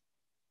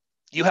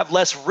you have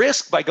less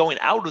risk by going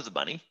out of the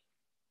money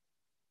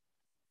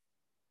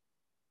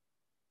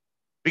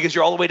because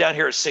you're all the way down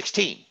here at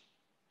 16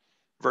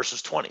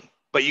 versus 20.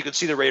 But you can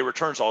see the rate of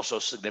return is also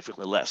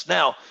significantly less.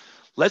 Now,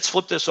 let's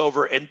flip this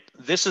over, and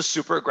this is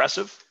super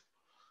aggressive.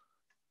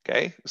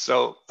 Okay,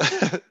 so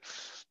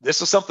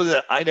this is something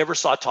that I never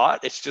saw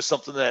taught. It's just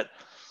something that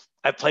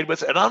I've played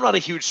with, and I'm not a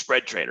huge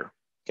spread trader.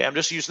 Okay, I'm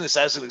just using this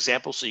as an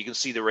example so you can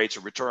see the rates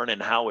of return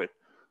and how it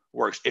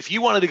works. If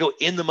you wanted to go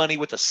in the money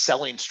with a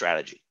selling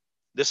strategy,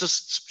 this is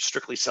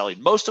strictly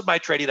selling. Most of my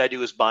trading I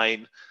do is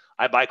buying.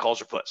 I buy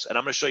calls or puts, and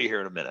I'm going to show you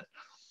here in a minute.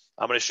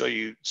 I'm going to show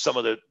you some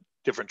of the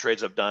different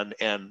trades I've done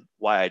and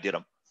why I did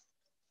them.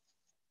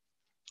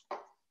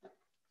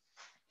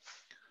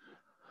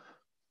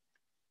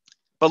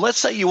 But let's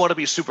say you want to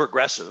be super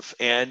aggressive,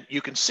 and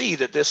you can see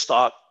that this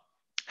stock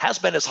has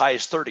been as high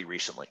as 30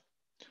 recently.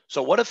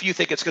 So what if you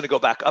think it's going to go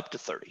back up to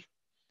 30?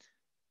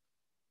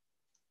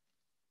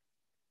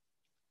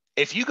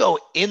 If you go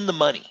in the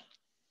money,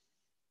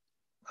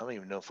 I don't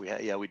even know if we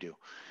have, yeah, we do.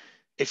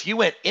 If you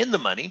went in the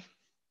money,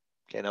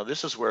 okay, now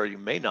this is where you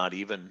may not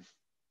even,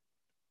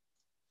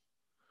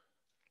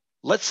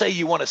 let's say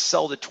you want to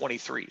sell the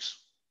 23s.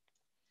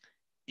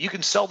 You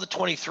can sell the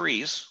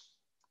 23s,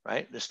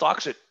 right? The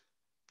stock's at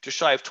just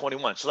shy of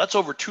 21. So that's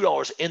over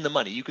 $2 in the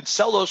money. You can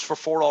sell those for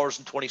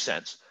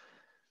 $4.20.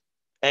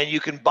 And you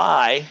can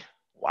buy,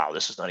 wow,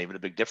 this is not even a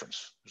big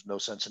difference. There's no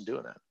sense in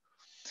doing that.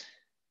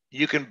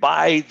 You can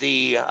buy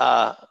the,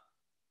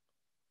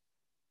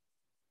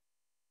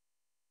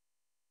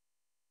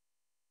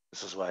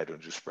 this is why I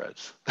don't do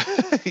spreads.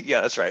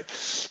 Yeah, that's right.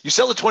 You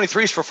sell the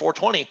 23s for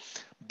 $4.20,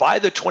 buy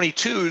the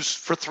 22s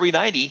for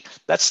 $3.90.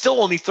 That's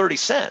still only 30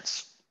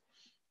 cents.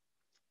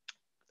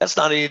 That's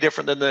not any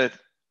different than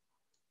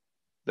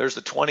there's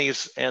the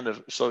 20s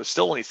and so it's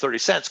still only 30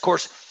 cents. Of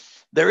course,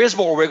 there is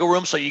more wiggle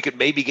room, so you could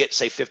maybe get,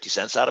 say, 50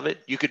 cents out of it.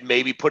 You could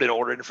maybe put an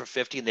order in for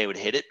 50 and they would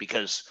hit it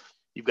because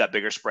you've got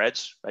bigger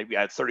spreads. Right? You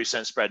have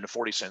 30-cent spread and a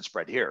 40-cent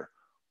spread here.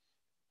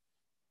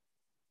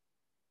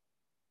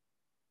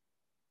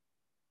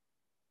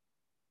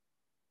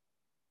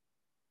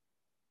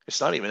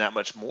 It's not even that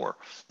much more.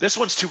 This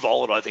one's too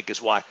volatile, I think,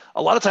 is why.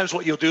 A lot of times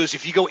what you'll do is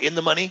if you go in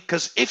the money,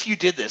 because if you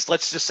did this,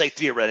 let's just say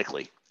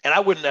theoretically, and I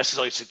wouldn't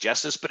necessarily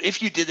suggest this, but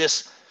if you did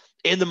this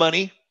in the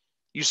money,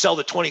 you sell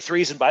the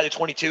 23s and buy the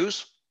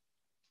 22s,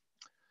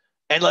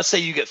 and let's say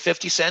you get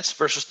 50 cents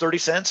versus 30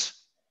 cents,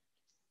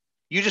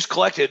 you just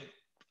collected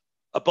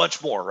a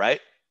bunch more, right?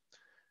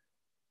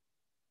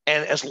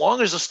 And as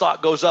long as the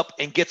stock goes up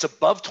and gets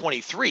above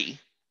 23,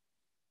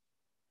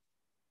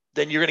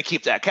 then you're going to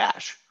keep that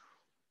cash.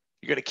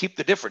 You're going to keep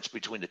the difference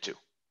between the two,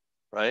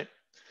 right?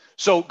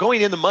 So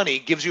going in the money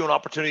gives you an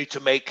opportunity to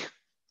make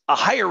a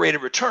higher rate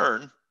of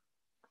return,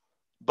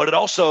 but it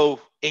also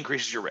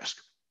increases your risk.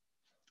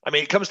 I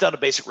mean, it comes down to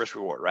basic risk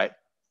reward, right?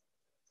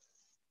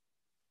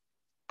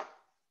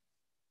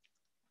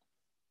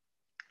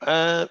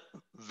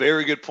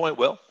 Very good point,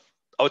 Will.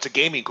 Oh, it's a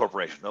gaming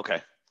corporation. Okay.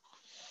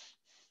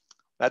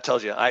 That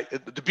tells you.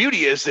 The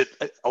beauty is that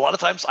a lot of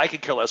times I can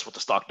care less what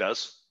the stock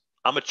does.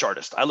 I'm a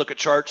chartist. I look at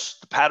charts.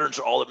 The patterns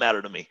are all that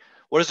matter to me.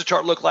 What does the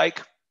chart look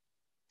like?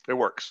 It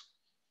works.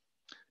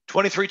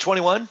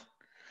 23.21.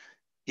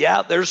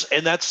 Yeah,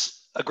 and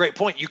that's a great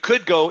point. You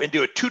could go and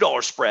do a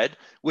 $2 spread,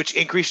 which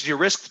increases your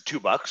risk to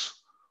 $2.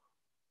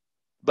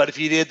 But if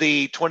you did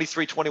the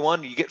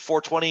 23.21, you get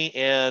 420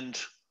 and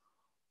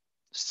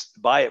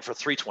buy it for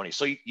 320.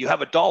 So you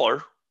have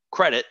 $1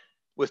 credit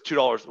with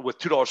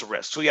 $2 of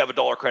risk. So you have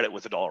 $1 credit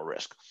with $1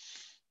 risk.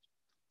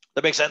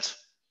 That makes sense?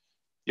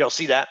 Y'all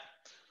see that?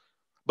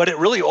 But it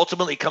really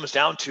ultimately comes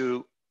down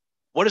to,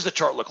 what does the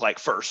chart look like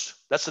first?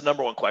 That's the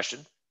number one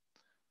question.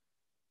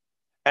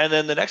 And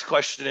then the next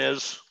question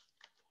is,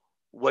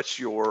 what's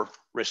your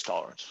risk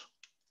tolerance?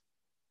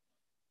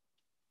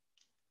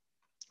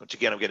 Which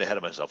again, I'm getting ahead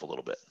of myself a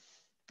little bit.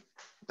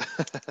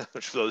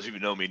 Which for those of you who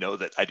know me know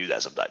that I do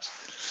that sometimes.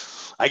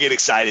 I get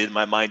excited and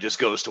my mind just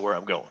goes to where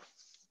I'm going.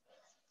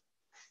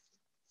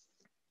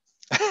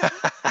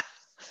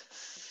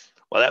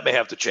 Well, that may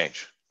have to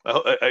change.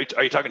 Are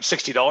you talking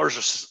 $60 or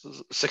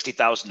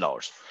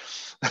 $60,000?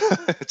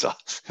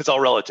 It's all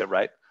relative,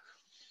 right?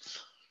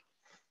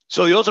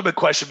 So the ultimate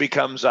question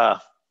becomes,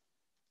 what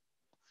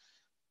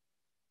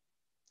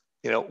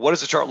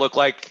does the chart look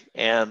like,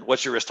 and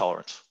what's your risk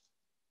tolerance?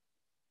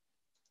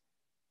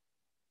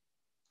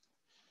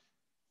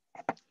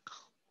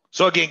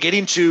 So again,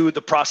 getting to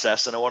the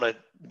process, and I want to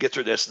get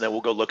through this, and then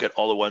we'll go look at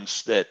all the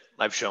ones that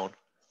I've shown.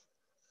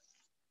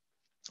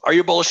 Are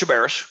you bullish or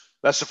bearish?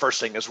 That's the first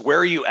thing, is where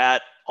are you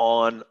at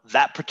on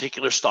that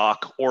particular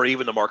stock or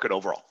even the market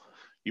overall?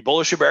 You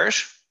bullish or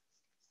bearish?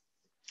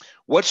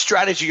 What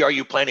strategy are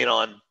you planning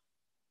on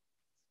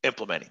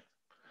implementing?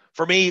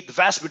 For me, the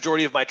vast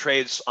majority of my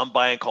trades, I'm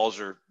buying calls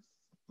or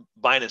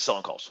buying and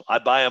selling calls. I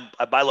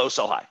buy low,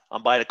 sell high.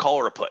 I'm buying a call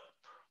or a put.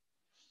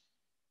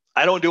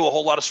 I don't do a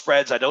whole lot of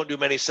spreads. I don't do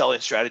many selling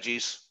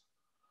strategies.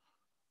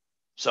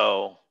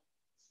 So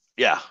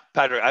yeah,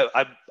 Patrick,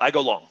 I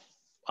go long.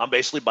 I'm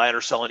basically buying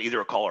or selling either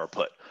a call or a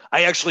put.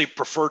 I actually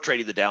prefer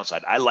trading the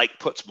downside. I like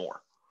puts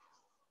more.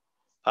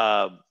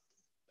 And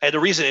the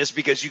reason is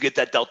because you get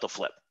that delta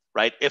flip,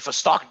 right? If a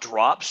stock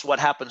drops, what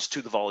happens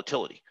to the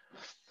volatility?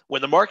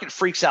 When the market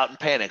freaks out and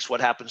panics,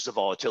 what happens to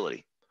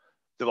volatility?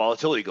 The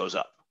volatility goes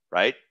up,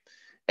 right?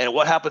 And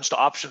what happens to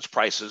options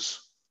prices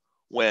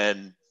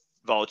when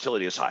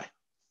volatility is high?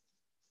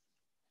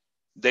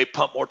 They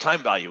pump more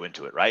time value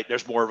into it, right?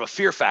 There's more of a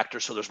fear factor,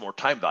 so there's more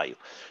time value.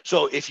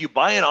 So if you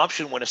buy an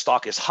option when a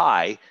stock is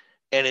high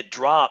and it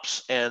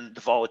drops and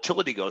the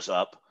volatility goes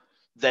up,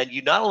 then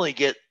you not only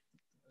get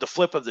the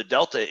flip of the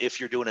delta if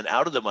you're doing an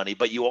out of the money,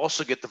 but you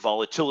also get the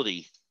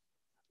volatility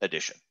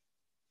addition.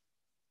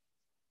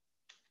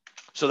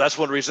 So that's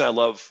one reason I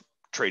love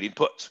trading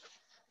puts.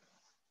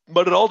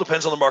 But it all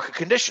depends on the market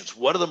conditions.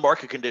 What are the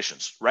market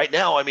conditions? Right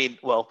now, I mean,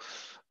 well,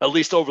 at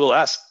least over the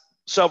last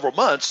several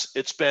months,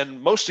 it's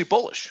been mostly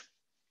bullish.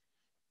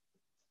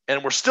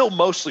 And we're still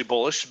mostly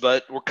bullish,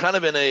 but we're kind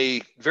of in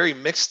a very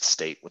mixed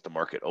state with the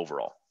market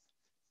overall.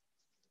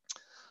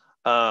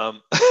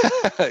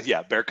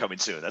 Yeah, bear coming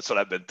soon. That's what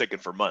I've been thinking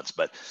for months.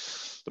 But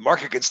the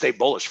market can stay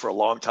bullish for a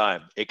long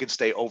time. It can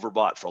stay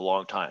overbought for a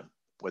long time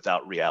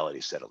without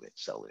reality settling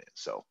in.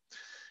 So,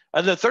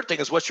 and the third thing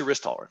is, what's your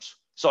risk tolerance?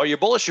 So are you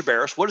bullish or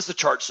bearish? What does the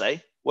chart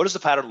say? What does the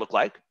pattern look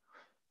like?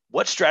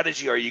 What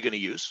strategy are you going to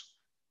use?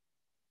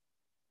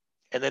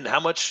 And then how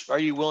much are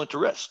you willing to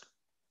risk?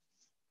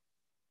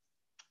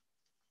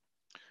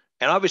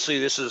 And obviously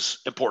this is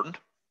important.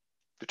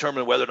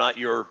 Determine whether or not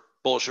you're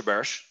bullish or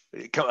bearish.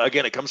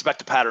 Again, it comes back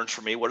to patterns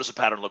for me. What does the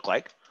pattern look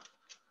like?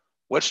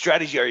 What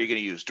strategy are you going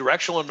to use?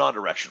 Directional and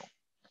non-directional.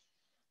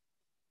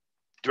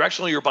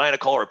 Directional, you're buying a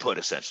call or a put,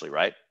 essentially,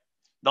 right?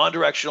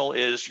 Non-directional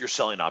is you're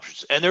selling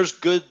options. And there's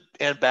good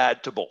and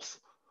bad to both.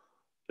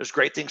 There's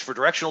great things for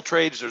directional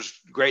trades. There's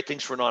great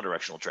things for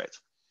non-directional trades.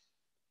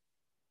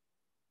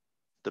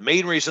 The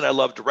main reason I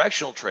love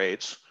directional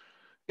trades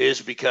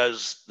is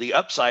because the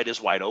upside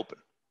is wide open.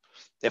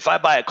 If I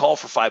buy a call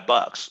for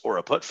 $5 or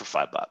a put for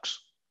 $5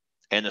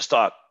 and the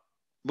stock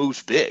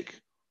moves big,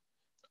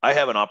 I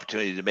have an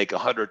opportunity to make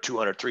 100,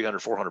 200, 300,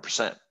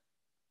 400%.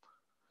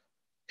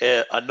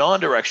 A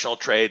non-directional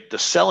trade, the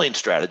selling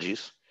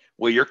strategies,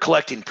 where you're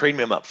collecting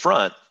premium up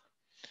front,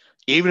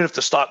 even if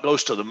the stock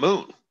goes to the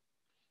moon,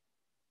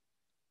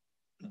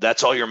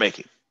 that's all you're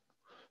making.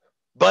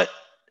 But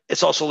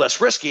it's also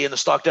less risky, and the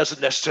stock doesn't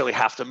necessarily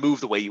have to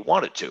move the way you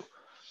want it to.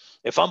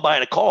 If I'm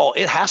buying a call,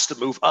 it has to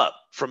move up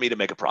for me to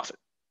make a profit.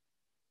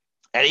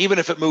 And even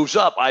if it moves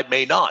up, I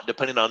may not,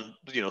 depending on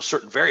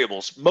certain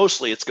variables.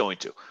 Mostly it's going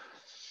to.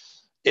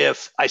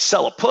 If I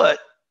sell a put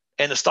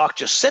and the stock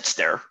just sits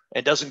there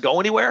and doesn't go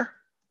anywhere,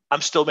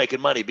 I'm still making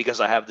money because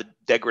I have the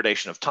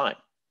degradation of time.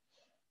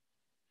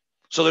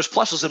 So there's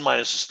pluses and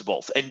minuses to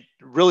both. And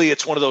really,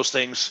 it's one of those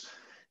things,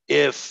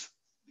 if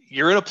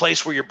you're in a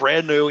place where you're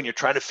brand new and you're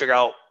trying to figure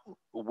out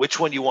which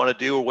one you want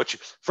to do, or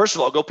first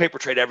of all, go paper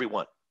trade every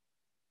one.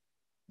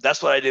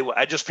 That's what I did.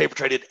 I just paper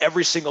traded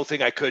every single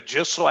thing I could,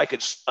 just so I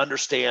could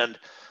understand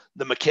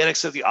the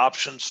mechanics of the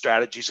option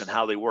strategies and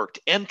how they worked,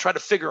 and try to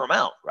figure them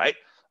out, right?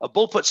 A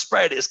bull put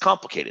spread is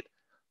complicated.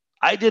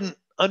 I didn't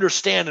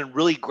understand and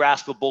really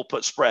grasp a bull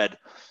put spread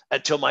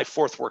until my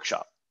fourth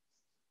workshop.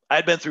 I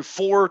had been through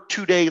 4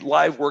 two-day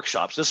live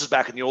workshops. This is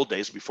back in the old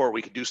days before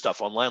we could do stuff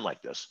online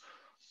like this.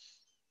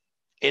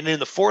 And in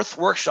the 4th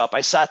workshop,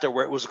 I sat there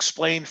where it was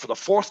explained for the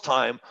 4th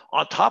time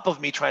on top of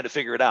me trying to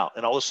figure it out.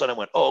 And all of a sudden I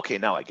went, oh, okay,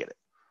 now I get it.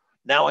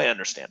 Now I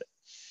understand it.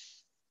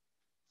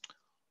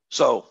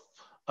 So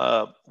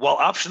while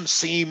options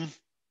seem,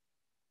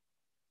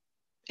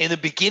 in the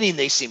beginning,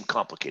 they seem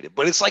complicated,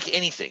 but it's like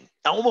anything.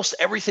 Almost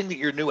everything that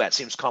you're new at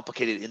seems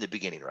complicated in the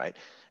beginning, right?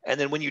 And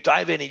then when you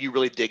dive in and you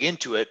really dig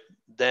into it,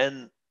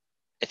 then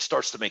it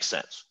starts to make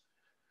sense.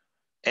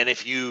 And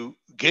if you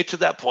get to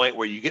that point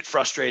where you get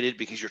frustrated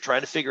because you're trying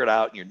to figure it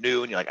out and you're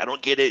new and you're like, I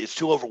don't get it, it's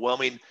too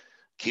overwhelming,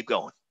 keep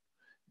going.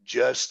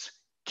 Just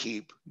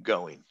keep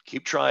going.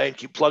 Keep trying,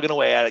 keep plugging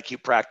away at it,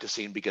 keep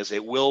practicing, because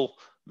it will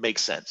make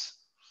sense.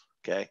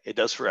 Okay? It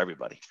does for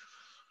everybody.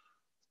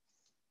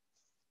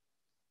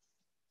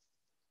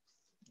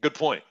 Good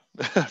point.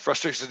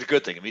 Frustration is a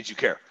good thing. It means you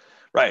care.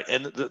 Right.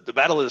 And the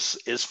battle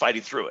is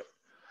fighting through it,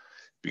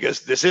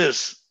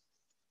 because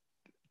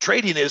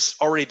trading is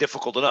already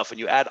difficult enough. When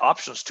you add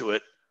options to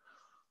it,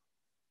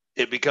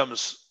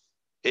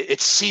 it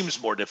seems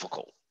more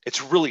difficult.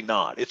 It's really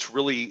not. It's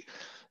really,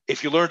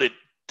 if you learn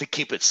to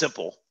keep it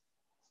simple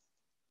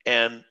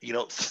and,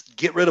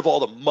 get rid of all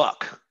the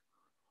muck,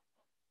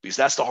 because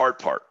that's the hard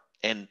part.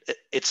 And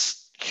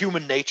it's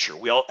human nature.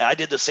 I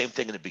did the same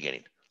thing in the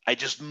beginning. I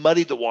just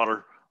muddied the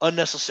water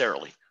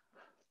unnecessarily.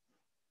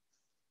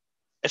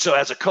 And so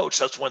as a coach,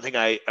 that's one thing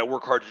I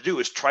work hard to do,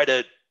 is try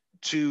to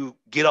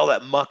get all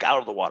that muck out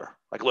of the water.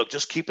 Like, look,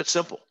 just keep it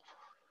simple.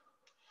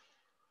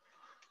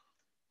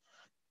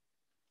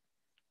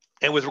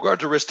 And with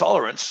regard to risk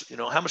tolerance,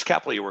 how much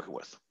capital are you working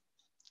with?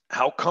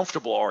 How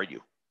comfortable are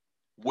you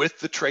with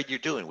the trade you're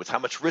doing, with how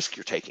much risk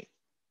you're taking?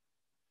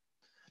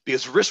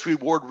 Because risk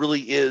reward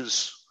really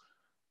is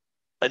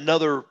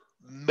another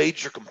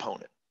major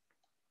component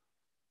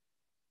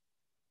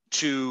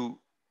to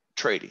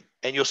trading.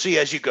 And you'll see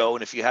as you go,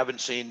 and if you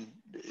haven't seen,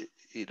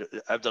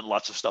 I've done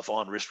lots of stuff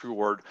on risk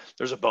reward.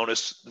 There's a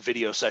bonus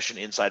video session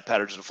inside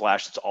Patterns in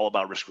Flash that's all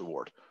about risk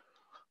reward,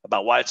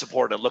 about why it's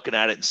important, and looking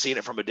at it and seeing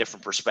it from a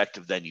different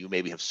perspective than you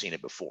maybe have seen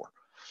it before.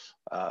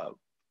 And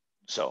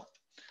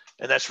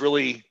that's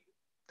really,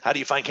 how do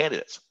you find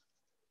candidates?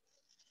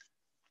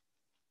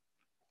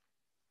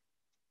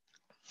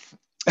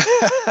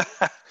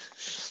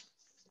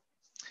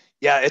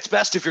 Yeah, it's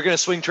best if you're going to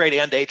swing trade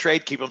and day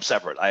trade, keep them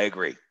separate. I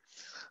agree.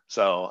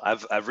 So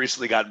I've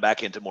recently gotten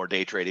back into more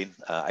day trading.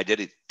 I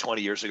did it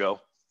 20 years ago,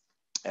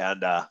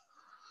 and I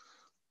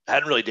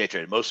hadn't really day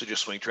traded, mostly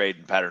just swing trade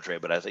and pattern trade.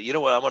 But I thought, you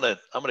know what, I'm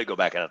gonna go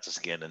back at this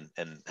again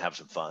and have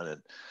some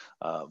fun.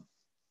 And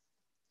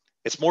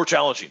it's more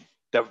challenging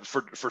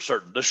for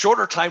certain. The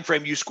shorter time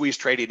frame you squeeze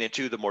trading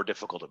into, the more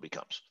difficult it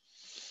becomes.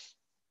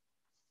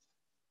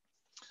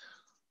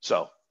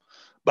 So,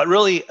 but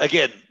really,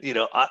 again,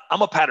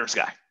 I'm a patterns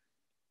guy.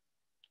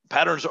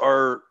 Patterns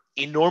are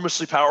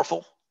enormously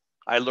powerful.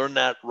 I learned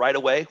that right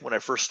away when I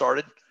first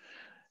started,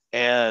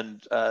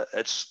 and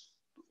it's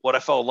what I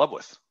fell in love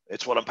with.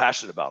 It's what I'm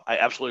passionate about. I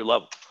absolutely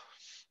love it.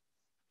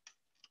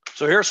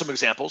 So here are some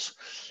examples,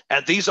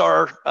 and these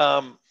are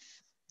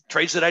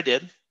trades that I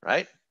did,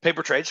 right?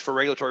 Paper trades. For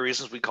regulatory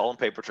reasons, we call them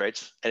paper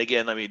trades. And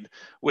again, I mean,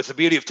 with the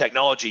beauty of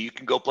technology, you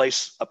can go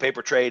place a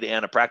paper trade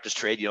and a practice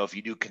trade. If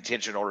you do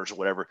contingent orders or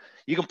whatever,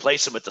 you can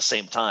place them at the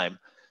same time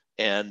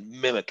and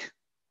mimic.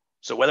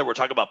 So whether we're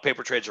talking about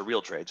paper trades or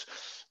real trades,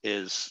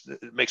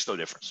 it makes no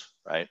difference,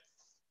 right?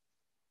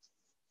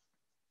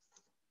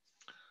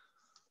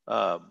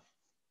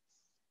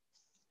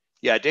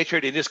 Yeah, day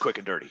trading is quick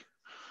and dirty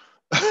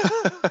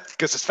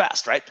because it's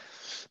fast, right?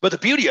 But the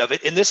beauty of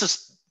it, and this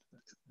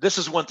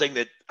is one thing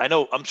that I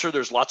know, I'm sure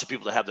there's lots of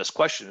people that have this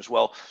question as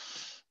well.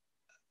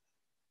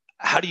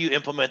 How do you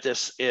implement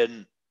this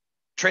in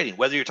trading,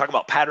 whether you're talking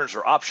about patterns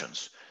or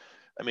options?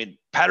 I mean,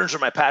 patterns are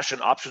my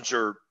passion, options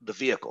are the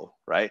vehicle,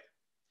 right?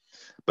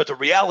 But the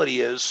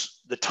reality is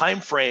the time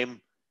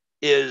frame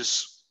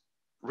is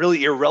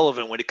really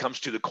irrelevant when it comes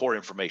to the core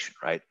information,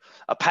 right?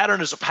 A pattern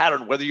is a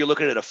pattern, whether you're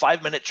looking at a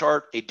 5-minute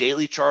chart, a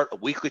daily chart, a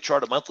weekly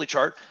chart, a monthly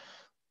chart,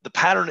 the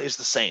pattern is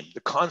the same. The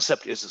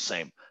concept is the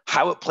same.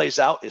 How it plays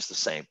out is the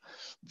same.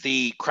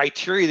 The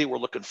criteria that we're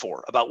looking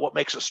for about what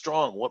makes it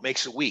strong, what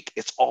makes it weak,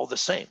 it's all the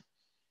same.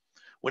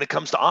 When it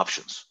comes to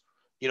options,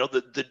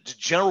 the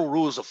general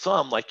rules of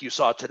thumb, like you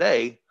saw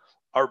today,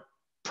 are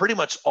pretty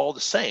much all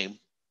the same,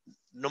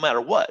 no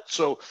matter what.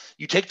 So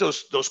you take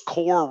those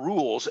core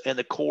rules and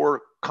the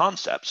core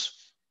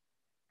concepts,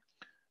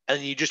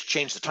 and you just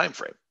change the time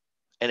frame,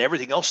 and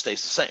everything else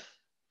stays the same.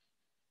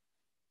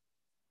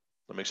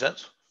 That makes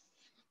sense?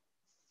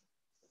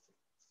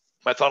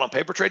 My thought on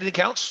paper trading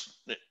accounts: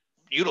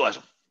 utilize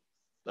them.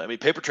 I mean,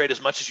 paper trade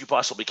as much as you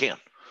possibly can.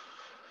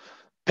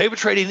 Paper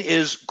trading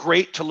is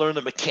great to learn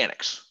the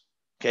mechanics.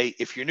 Okay,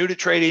 if you're new to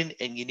trading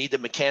and you need the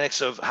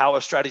mechanics of how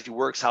a strategy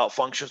works, how it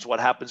functions,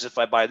 what happens if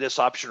I buy this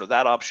option or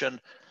that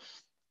option,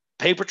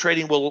 paper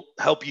trading will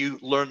help you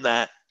learn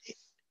that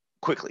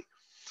quickly.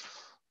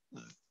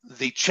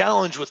 The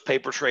challenge with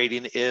paper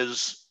trading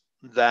is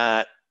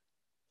that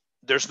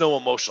there's no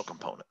emotional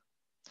component.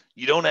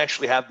 you don't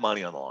actually have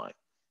money on the line.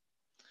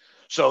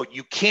 So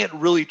you can't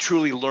really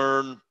truly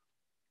learn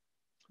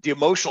the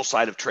emotional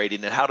side of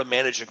trading and how to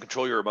manage and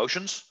control your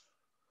emotions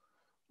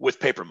with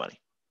paper money.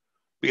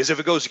 Because if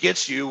it goes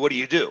against you, what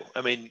do?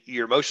 I mean,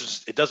 your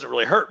emotions, it doesn't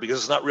really hurt because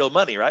it's not real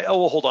money, right? Oh,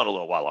 we'll hold on a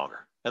little while longer.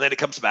 And then it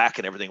comes back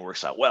and everything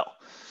works out well.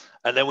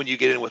 And then when you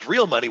get in with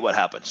real money, what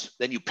happens?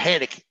 Then you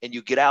panic and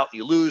you get out and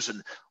you lose,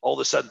 and all of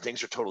a sudden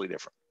things are totally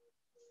different.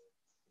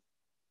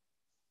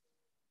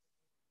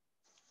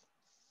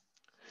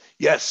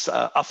 Yes,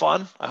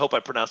 Afan, I hope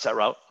I pronounced that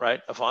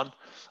right, Afan.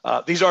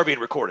 These are being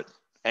recorded,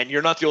 and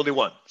you're not the only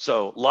one.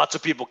 So lots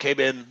of people came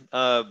in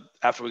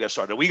after we got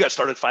started. We got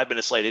started 5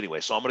 minutes late anyway,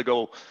 so I'm going to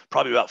go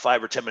probably about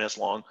 5 or 10 minutes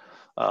long.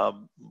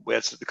 We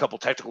had a couple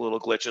technical little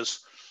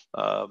glitches.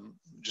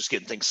 Just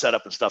getting things set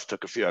up and stuff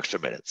took a few extra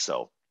minutes.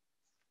 So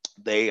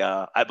they,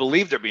 I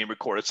believe they're being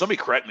recorded. Somebody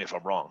correct me if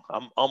I'm wrong.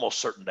 I'm almost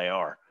certain they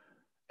are,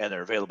 and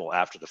they're available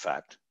after the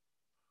fact.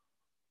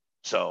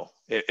 So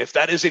if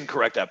that is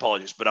incorrect, I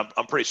apologize, but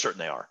I'm pretty certain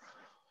they are.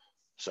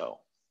 So.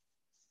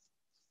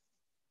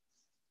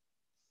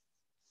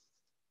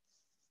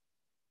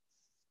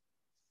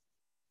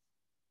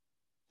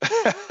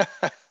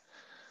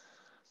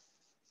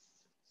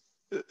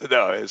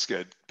 No, it's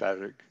good,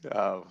 Patrick.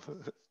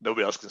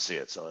 Nobody else can see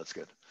it, so that's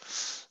good.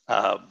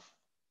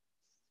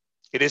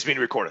 It is being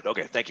recorded.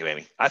 Okay, thank you,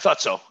 Amy. I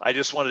thought so. I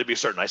just wanted to be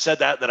certain. I said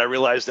that, then I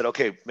realized that,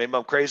 okay, maybe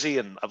I'm crazy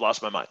and I've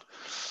lost my mind.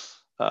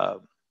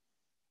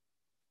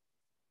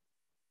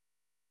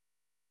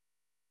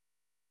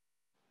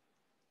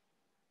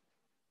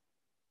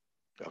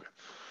 Okay.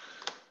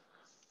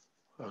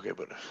 Okay,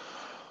 but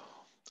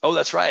oh,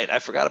 that's right. I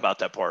forgot about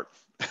that part.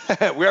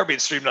 We are being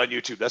streamed on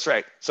YouTube. That's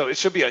right. So it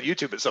should be on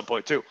YouTube at some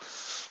point too.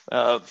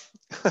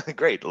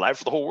 Great, live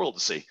for the whole world to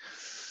see.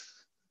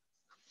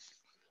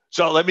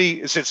 So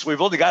since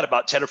we've only got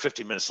about 10 or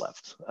 15 minutes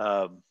left.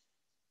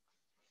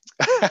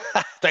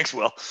 Thanks,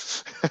 Will.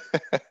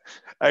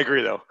 I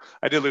agree, though.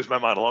 I did lose my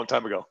mind a long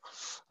time ago.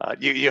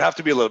 You have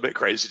to be a little bit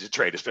crazy to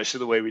trade, especially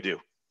the way we do.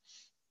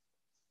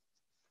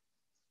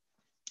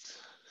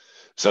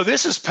 So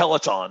this is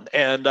Peloton,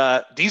 and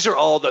these are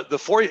all the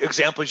 4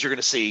 examples you're going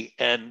to see.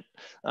 And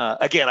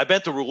again, I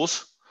bent the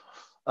rules.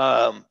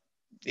 The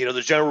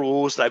general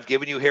rules that I've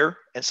given you here,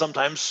 and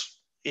sometimes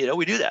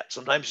we do that.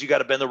 Sometimes you got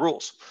to bend the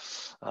rules.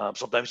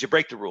 Sometimes you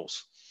break the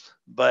rules.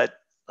 But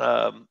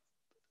the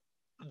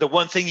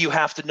one thing you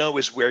have to know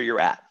is where you're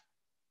at.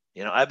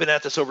 I've been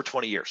at this over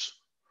 20 years.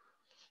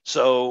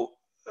 So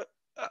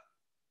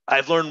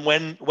I've learned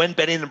when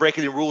bending and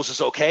breaking the rules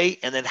is okay,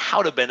 and then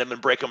how to bend them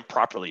and break them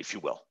properly, if you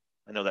will.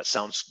 I know that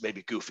sounds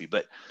maybe goofy,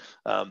 but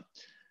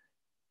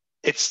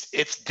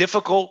it's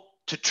difficult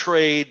to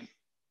trade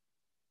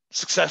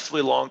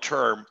successfully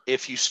long-term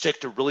if you stick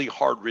to really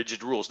hard,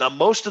 rigid rules. Now,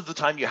 most of the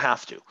time you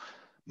have to.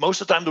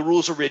 Most of the time the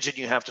rules are rigid,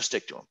 you have to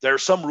stick to them. There are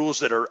some rules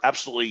that are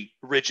absolutely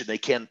rigid.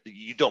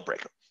 You don't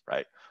break them,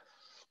 right?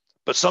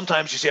 But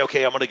sometimes you say,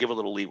 okay, I'm going to give a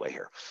little leeway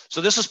here.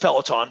 So this is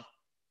Peloton,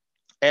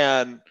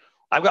 and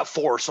I've got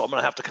 4, so I'm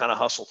going to have to kind of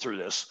hustle through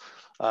this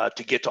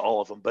to get to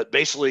all of them. But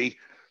basically,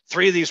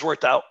 3 of these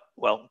worked out.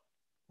 Well,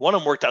 one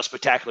of them worked out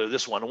spectacularly,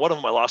 this one, and one of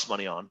them I lost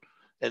money on,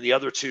 and the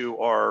other 2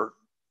 are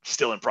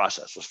still in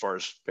process as far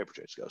as paper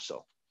trades go.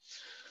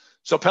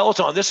 So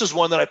Peloton, this is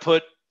one that I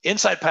put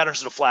inside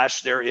Patterns in a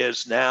Flash. There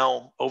is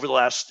now, over the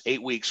last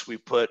 8 weeks, we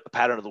put a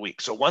pattern of the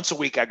week. So once a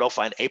week, I go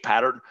find a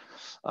pattern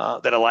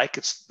that I like.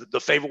 It's the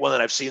favorite one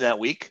that I've seen that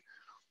week.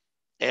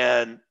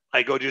 And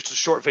I go just a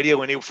short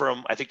video, and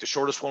from, I think the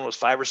shortest one was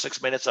 5 or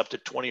 6 minutes up to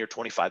 20 or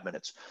 25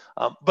 minutes.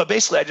 But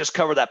basically, I just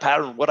cover that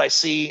pattern, what I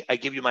see. I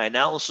give you my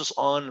analysis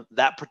on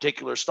that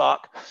particular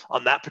stock,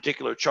 on that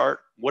particular chart,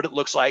 what it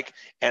looks like,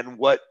 and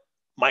what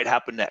might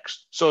happen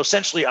next. So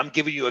essentially, I'm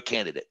giving you a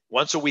candidate.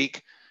 Once a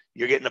week,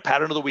 you're getting a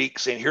pattern of the week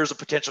saying, here's a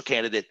potential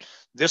candidate.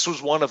 This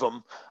was one of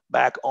them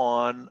back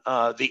on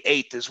the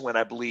 8th is when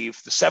I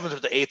believe, the 7th or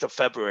the 8th of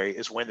February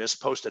is when this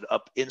posted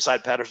up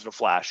inside Patterns in a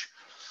Flash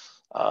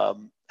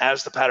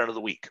as the pattern of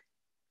the week.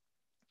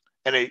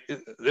 And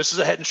this is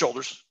a head and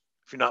shoulders.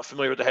 If you're not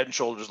familiar with the head and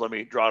shoulders, let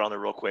me draw it on there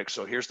real quick.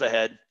 So here's the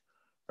head,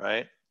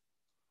 right?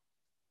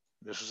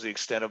 This is the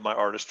extent of my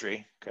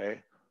artistry,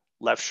 okay?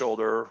 Left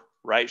shoulder,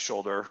 right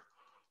shoulder,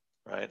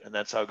 right? And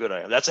that's how good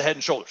I am. That's a head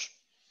and shoulders.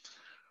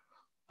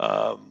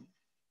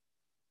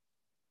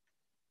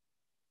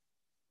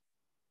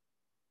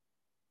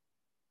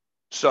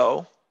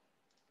 So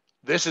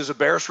this is a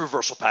bearish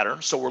reversal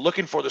pattern. So we're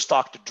looking for the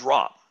stock to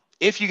drop.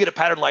 If you get a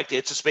pattern like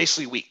this, it's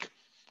basically weak,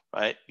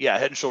 right? Yeah,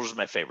 head and shoulders is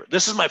my favorite.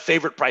 This is my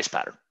favorite price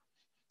pattern.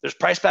 There's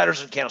price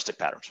patterns and candlestick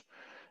patterns.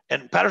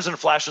 And patterns in a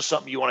flash is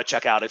something you want to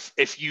check out.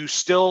 If you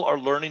still are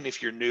learning,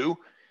 if you're new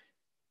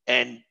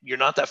and you're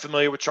not that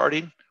familiar with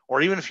charting,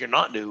 or even if you're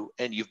not new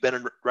and you've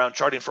been around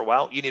charting for a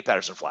while, you need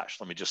patterns in flash.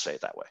 Let me just say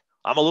it that way.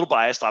 I'm a little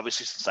biased,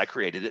 obviously, since I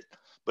created it.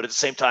 But at the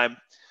same time,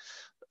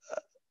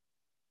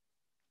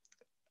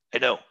 I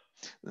know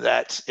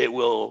that it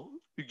will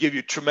give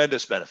you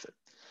tremendous benefit.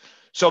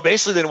 So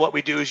basically then what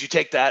we do is you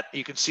take that,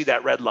 you can see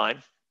that red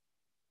line.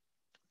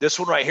 This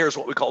one right here is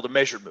what we call the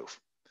measured move.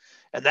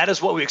 And that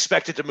is what we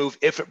expect it to move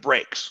if it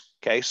breaks.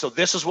 Okay, so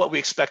this is what we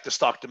expect the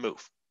stock to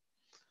move.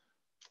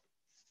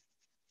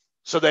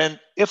 So then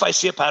if I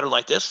see a pattern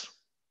like this,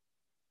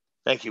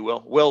 thank you,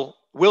 Will.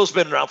 Will's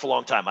been around for a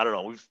long time. I don't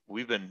know.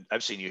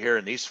 I've seen you here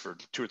in these for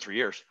 2 or 3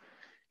 years.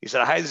 He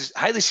said, I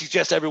highly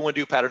suggest everyone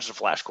do Patterns of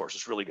Flash course.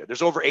 It's really good.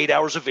 There's over 8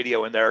 hours of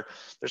video in there.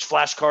 There's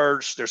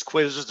flashcards, there's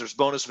quizzes, there's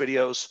bonus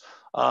videos.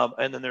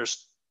 And then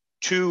there's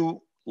 2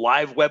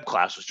 live web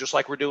classes, just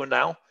like we're doing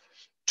now.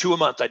 2 a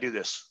month, I do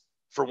this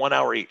for 1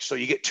 hour each. So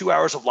you get 2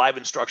 hours of live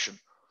instruction.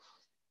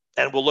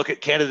 And we'll look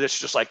at candidates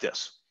just like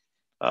this,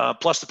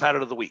 plus the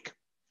pattern of the week.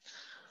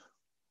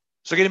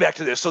 So getting back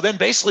to this. So then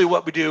basically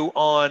what we do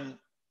on,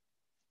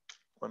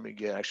 let me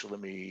get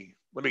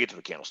to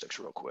the candlesticks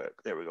real quick.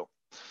 There we go.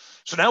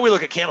 So now we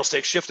look at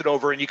candlesticks, shift it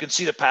over, and you can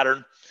see the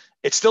pattern.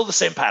 It's still the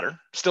same pattern,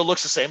 still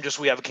looks the same, just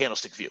we have a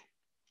candlestick view.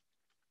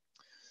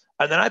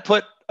 And then I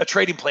put a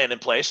trading plan in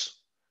place,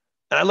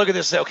 and I look at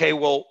this and say, okay,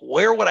 well,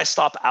 where would I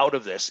stop out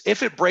of this?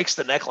 If it breaks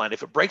the neckline,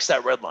 if it breaks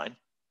that red line,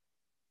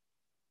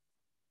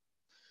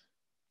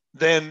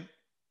 then,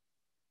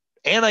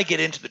 and I get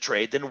into the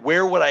trade, then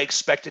where would I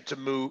expect it to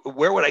move?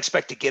 Where would I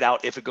expect to get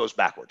out if it goes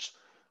backwards?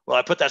 Well,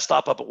 I put that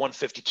stop up at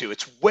 152.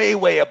 It's way,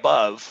 way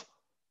above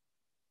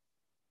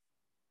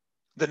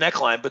the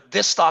neckline, but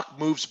this stock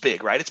moves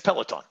big, right? It's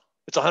Peloton.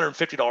 It's a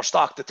 $150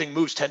 stock. The thing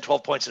moves 10,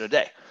 12 points in a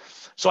day.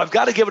 So I've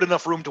got to give it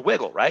enough room to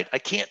wiggle, right? I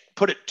can't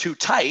put it too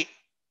tight.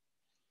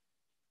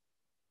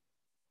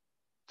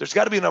 There's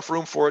got to be enough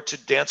room for it to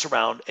dance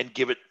around and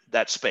give it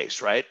that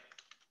space, right?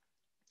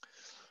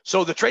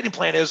 So the trading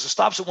plan is the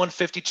stop's at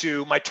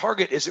 152. My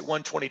target is at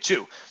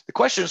 122. The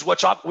question is,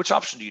 which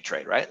option do you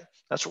trade, right?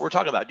 That's what we're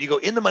talking about. Do you go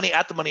in the money,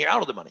 at the money, or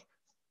out of the money?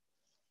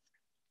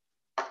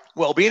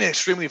 Well, being an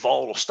extremely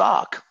volatile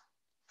stock,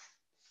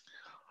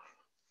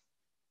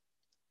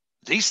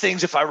 these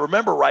things, if I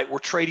remember right, we're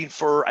trading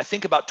for, I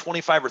think, about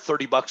 25 or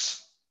 30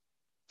 bucks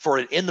for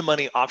an in the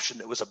money option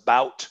that was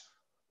about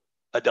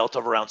a delta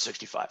of around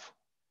 65.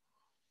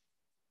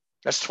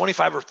 That's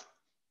 $2,500 or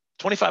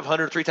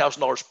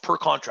 $3,000 per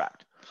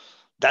contract.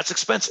 That's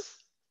expensive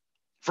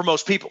for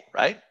most people,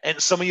 right?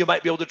 And some of you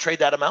might be able to trade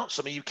that amount.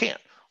 Some of you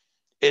can't.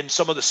 In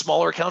some of the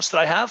smaller accounts that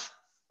I have,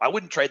 I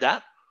wouldn't trade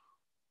that.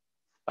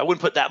 I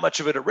wouldn't put that much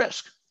of it at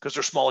risk because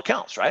they're small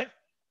accounts, right?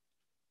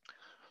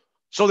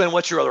 So then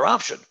what's your other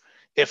option?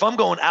 If I'm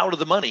going out of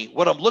the money,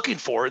 what I'm looking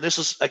for, and this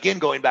is, again,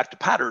 going back to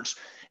patterns,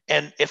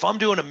 and if I'm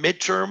doing a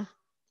midterm,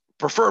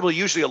 preferably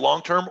usually a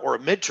long-term or a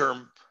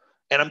midterm,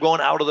 and I'm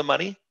going out of the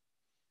money,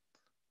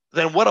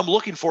 then what I'm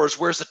looking for is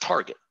where's the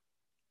target?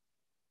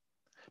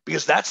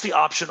 Because that's the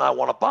option I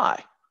want to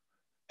buy.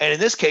 And in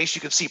this case,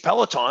 you can see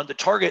Peloton, the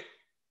target,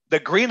 the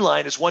green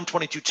line is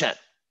 122.10.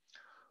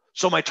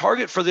 So my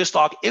target for this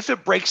stock, if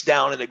it breaks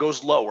down and it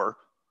goes lower,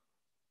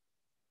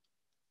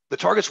 the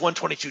target's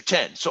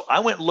 122.10. So I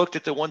went and looked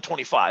at the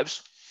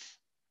 125s.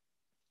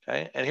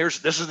 Okay, and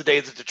this is the day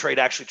that the trade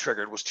actually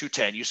triggered, was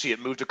 210. You see it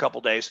moved a couple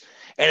days,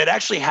 and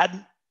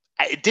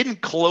it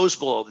didn't close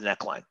below the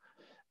neckline.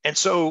 And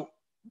so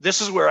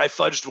this is where I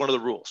fudged one of the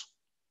rules.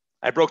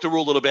 I broke the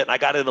rule a little bit, and I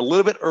got in a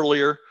little bit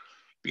earlier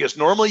because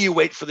normally you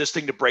wait for this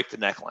thing to break the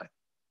neckline.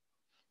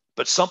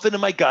 But something in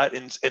my gut,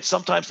 and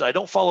sometimes I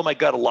don't follow my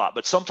gut a lot,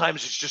 but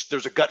sometimes it's just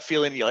there's a gut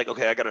feeling. You're like,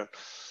 okay,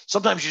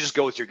 sometimes you just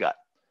go with your gut.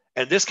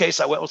 And in this case,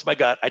 I went with my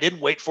gut. I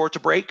didn't wait for it to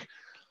break.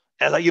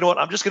 And I thought, you know what?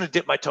 I'm just going to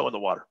dip my toe in the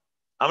water.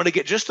 I'm going to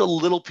get just a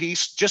little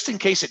piece, just in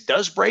case it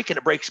does break and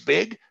it breaks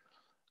big,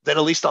 then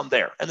at least I'm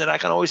there. And then I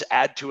can always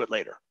add to it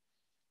later,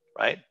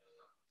 right?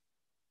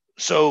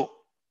 So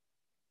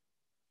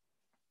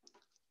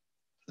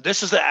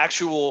this is the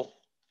actual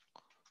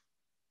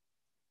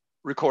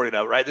recording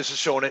of it, right? This is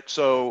showing it.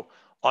 So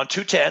on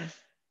 210,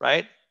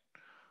 right?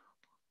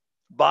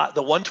 Bought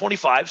the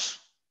 125s,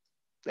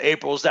 the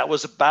Aprils, that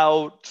was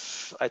about,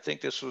 I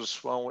think this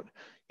was, well,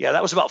 yeah,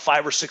 that was about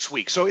 5 or 6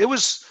 weeks. So it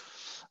was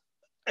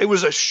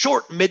a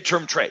short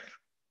midterm trade.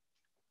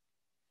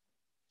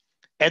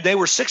 And they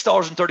were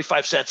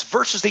 $6.35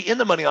 versus the in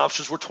the money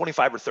options were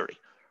 25 or 30,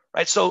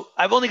 right? So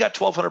I've only got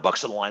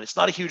 $1,200 on the line. It's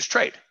not a huge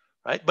trade,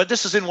 right? But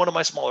this is in one of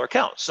my smaller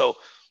accounts. So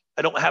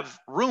I don't have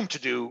room to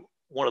do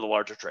one of the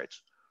larger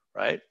trades,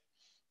 right?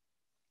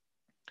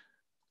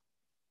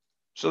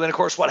 So then, of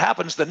course, what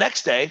happens the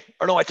next day,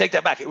 or no, I take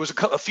that back. It was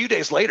a few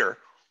days later,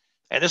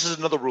 and this is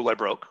another rule I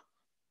broke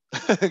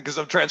because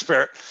I'm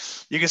transparent.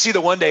 You can see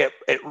the one day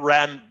it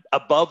ran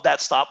above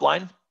that stop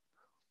line.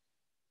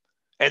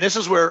 And this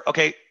is where,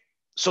 okay,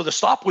 so the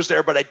stop was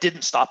there, but I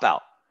didn't stop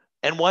out.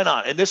 And why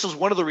not? And this is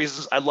one of the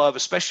reasons I love,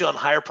 especially on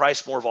higher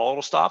price, more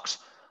volatile stocks,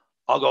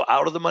 I'll go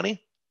out of the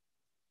money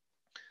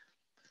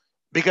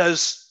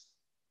because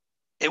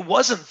it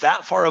wasn't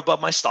that far above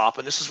my stop.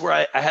 And this is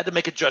where I had to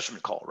make a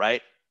judgment call,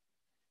 right?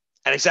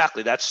 And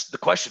exactly, that's the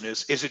question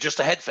is it just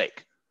a head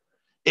fake?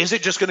 Is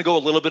it just going to go a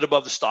little bit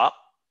above the stop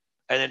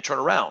and then turn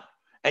around?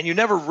 And you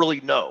never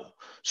really know.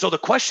 So the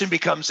question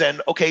becomes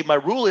then, okay, my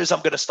rule is I'm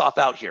going to stop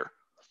out here.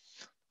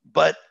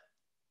 But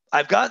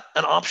I've got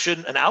an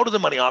option, an out of the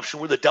money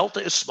option where the delta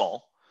is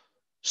small.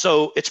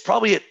 So it's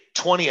probably at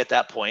 20 at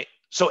that point.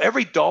 So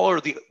every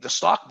dollar the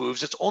stock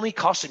moves, it's only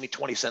costing me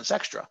 20 cents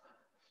extra.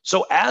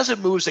 So as it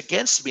moves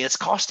against me, it's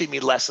costing me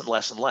less and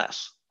less and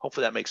less.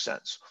 Hopefully that makes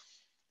sense.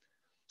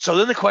 So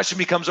then the question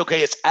becomes,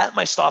 okay, it's at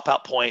my stop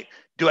out point.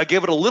 Do I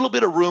give it a little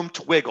bit of room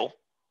to wiggle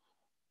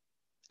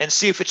and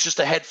see if it's just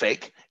a head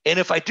fake? And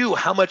if I do,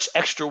 how much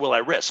extra will I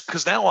risk?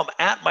 Because now I'm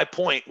at my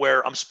point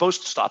where I'm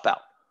supposed to stop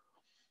out.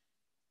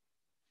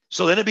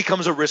 So then it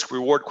becomes a risk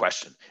reward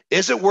question.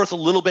 Is it worth a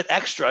little bit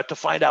extra to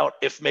find out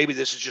if maybe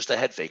this is just a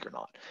head fake or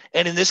not?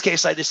 And in this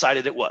case, I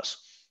decided it was.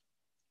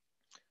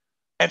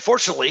 And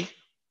fortunately,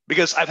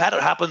 because I've had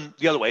it happen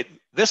the other way,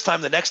 this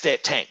time the next day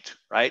it tanked,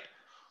 right?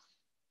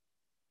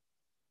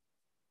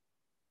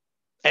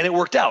 And it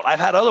worked out. I've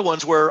had other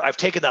ones where I've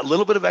taken that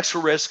little bit of extra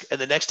risk and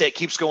the next day it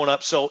keeps going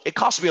up. So it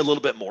costs me a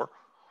little bit more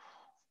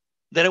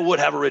than it would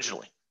have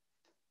originally.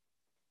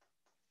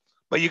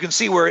 But you can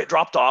see where it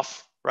dropped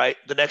off, right?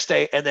 The next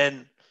day, and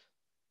then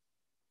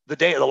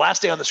the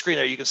last day on the screen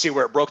there, you can see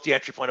where it broke the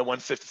entry point of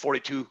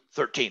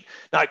 142.13.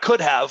 Now I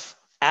could have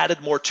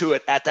added more to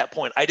it at that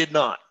point. I did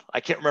not. I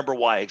can't remember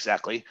why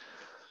exactly.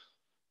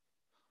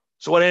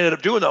 So what I ended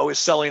up doing though is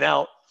selling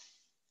out.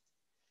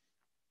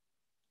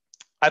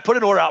 I put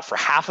an order out for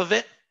half of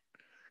it,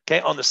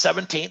 okay, on the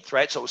 17th,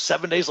 right? So it was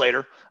 7 days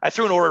later. I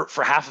threw an order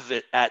for half of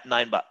it at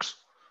 $9.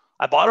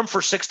 I bought them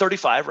for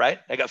 $6.35, right?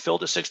 I got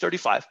filled at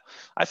 $6.35.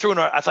 I threw an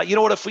order. I thought, you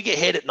know what? If we get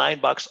hit at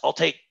 $9, I'll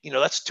take,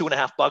 that's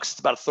 $2.50. It's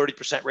about a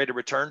 30% rate of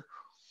return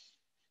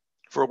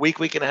for a week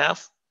and a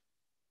half.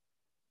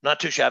 Not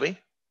too shabby.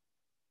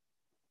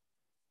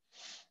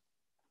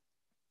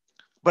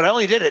 But I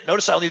only did it.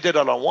 Notice I only did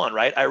it on one,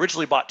 right? I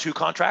originally bought 2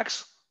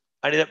 contracts.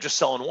 I ended up just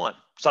selling 1.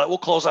 So we'll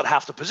close out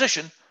half the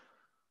position.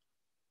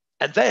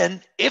 And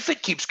then if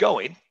it keeps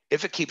going,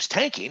 if it keeps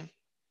tanking,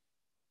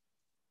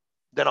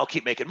 then I'll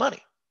keep making money,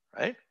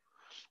 right?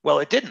 Well,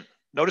 it didn't.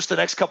 Notice the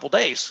next couple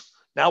days.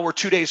 Now we're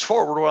 2 days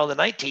forward. We're on the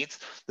 19th.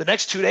 The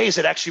next 2 days,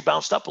 it actually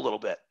bounced up a little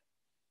bit,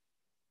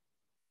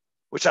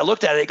 which I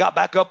looked at it. It got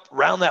back up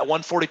around that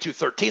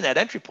 142.13, that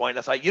entry point.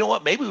 I thought, you know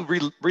what? Maybe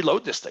we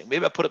reload this thing.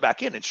 Maybe I put it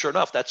back in. And sure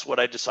enough, that's what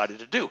I decided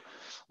to do.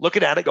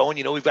 Looking at it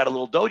going, we've got a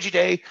little doji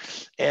day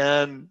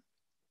and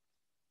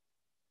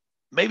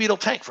maybe it'll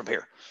tank from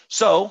here.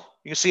 So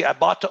you can see I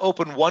bought to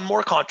open 1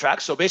 more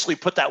contract. So basically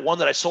put that one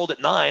that I sold at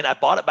 9, I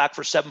bought it back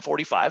for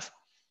 $7.45.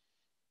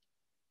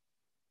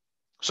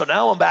 So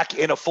now I'm back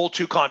in a full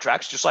 2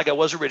 contracts, just like I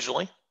was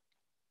originally.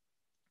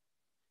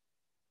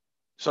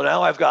 So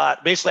now I've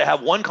got, basically I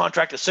have 1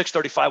 contract at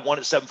 $6.35, 1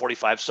 at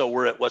 $7.45. So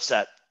we're at, what's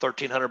that,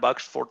 $1,300,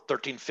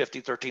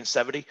 $1,350,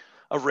 $1,370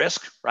 of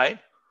risk, right?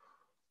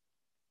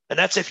 And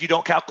that's if you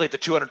don't calculate the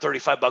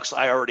 $235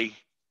 I already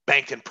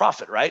banked in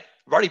profit, right?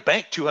 I've already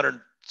banked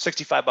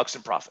 $265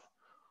 in profit.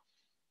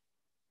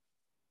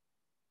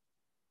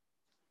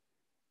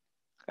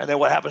 And then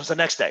what happens the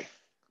next day?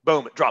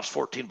 Boom, it drops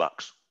 $14.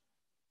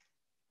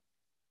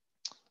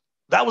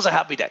 That was a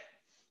happy day,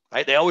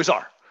 right? They always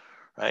are,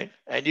 right?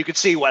 And you can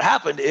see what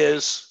happened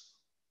is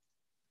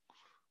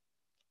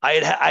I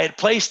had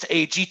placed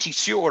a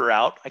GTC order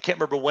out. I can't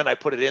remember when I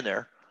put it in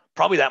there.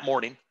 Probably that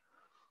morning.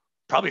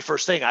 Probably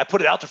first thing. I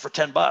put it out there for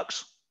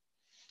 $10,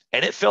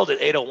 and it filled at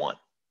 8:01.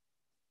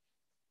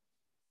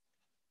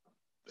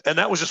 And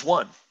that was just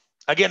one.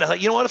 Again, I thought,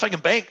 you know what? If I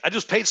can bank, I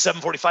just paid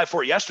 $7.45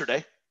 for it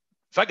yesterday.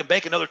 If I can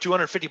bank another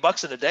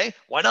 $250 in a day,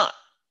 why not?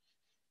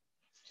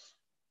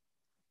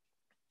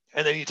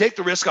 And then you take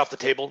the risk off the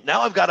table.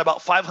 Now I've got about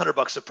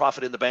 $500 of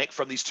profit in the bank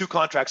from these 2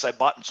 contracts I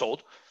bought and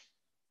sold.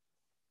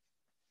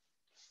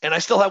 And I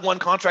still have 1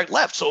 contract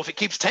left. So if it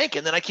keeps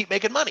tanking, then I keep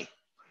making money.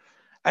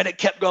 And it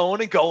kept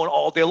going and going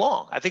all day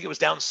long. I think it was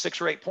down 6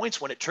 or 8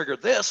 points when it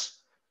triggered this.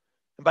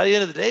 And by the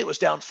end of the day, it was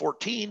down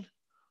 14.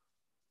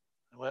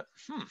 I went,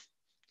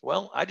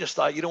 well, I just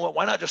thought, you know what,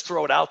 why not just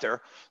throw it out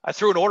there? I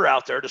threw an order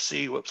out there to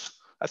see,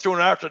 I threw an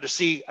order out there to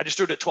see, I just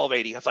threw it at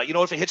 1280. I thought, you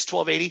know, if it hits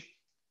 1280,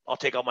 I'll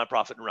take all my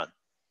profit and run.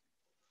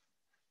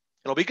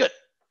 It'll be good.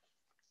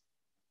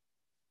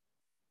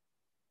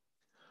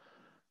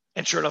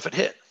 And sure enough, it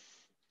hit.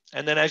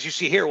 And then as you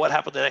see here, what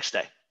happened the next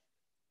day?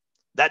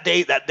 That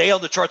day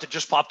on the chart that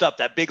just popped up,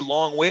 that big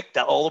long wick,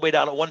 that all the way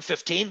down at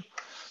 115,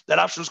 that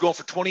option was going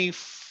for $16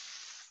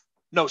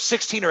 or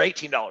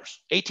 $18.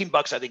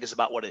 $18, I think, is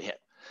about what it hit.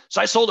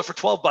 So I sold it for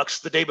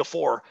 $12 the day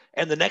before,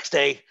 and the next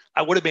day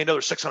I would have made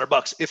another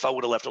 $600 if I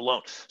would have left it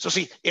alone. So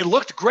see, it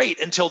looked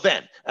great until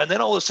then, and then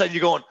all of a sudden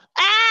you're going,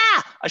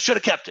 I should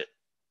have kept it.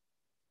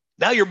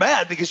 Now you're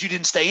mad because you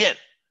didn't stay in,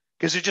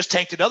 because it just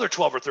tanked another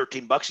 $12 or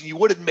 $13, and you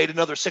would have made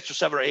another $600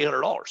 or $700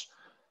 or $800.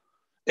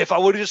 If I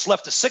would have just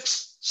left the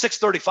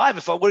 $635,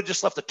 if I would have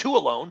just left the 2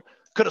 alone,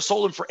 could have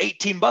sold them for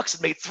 $18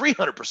 and made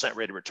 300%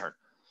 rate of return.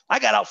 I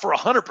got out for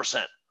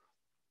 100%.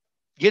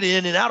 Get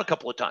in and out a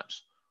couple of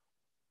times.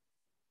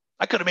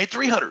 I could have made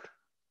 300.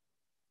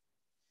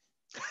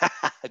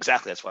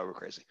 Exactly. That's why we're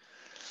crazy.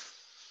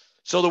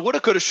 So the woulda,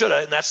 coulda,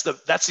 shoulda, and that's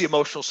the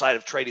emotional side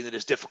of trading that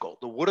is difficult.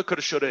 The woulda,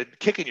 coulda, shoulda,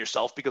 kicking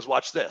yourself, because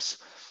watch this.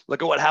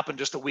 Look at what happened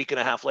just a week and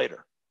a half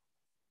later.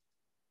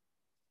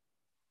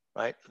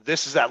 Right?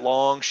 This is that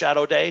long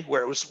shadow day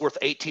where it was worth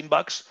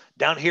 $18.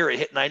 Down here, it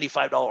hit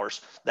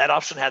 $95. That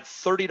option had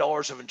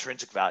 $30 of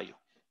intrinsic value.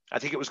 I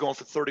think it was going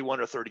for $31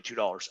 or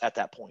 $32 at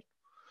that point.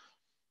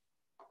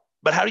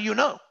 But how do you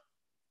know?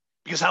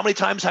 Because how many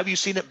times have you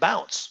seen it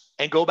bounce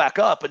and go back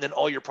up and then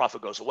all your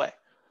profit goes away?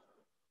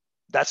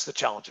 That's the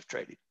challenge of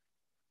trading.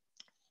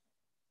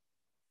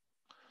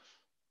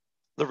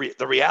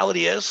 The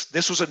reality is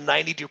this was a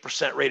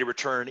 92% rate of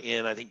return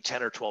in, I think,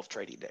 10 or 12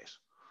 trading days.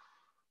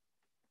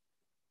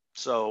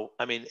 So,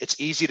 I mean,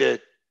 it's easy to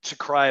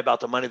cry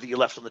about the money that you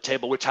left on the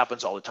table, which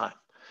happens all the time.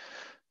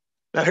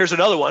 Now, here's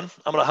another one.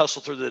 I'm going to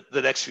hustle through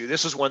the next few.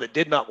 This is one that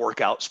did not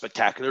work out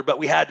spectacular, but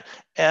we had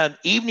an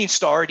evening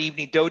star, an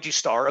evening doji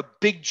star, a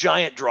big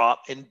giant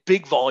drop in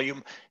big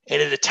volume,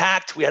 and it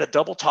attacked. We had a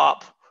double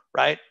top,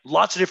 right?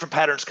 Lots of different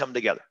patterns come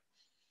together.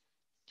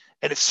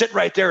 And it's sitting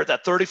right there at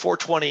that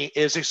 34.20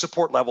 is a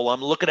support level.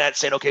 I'm looking at it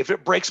saying, okay, if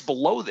it breaks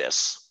below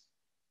this,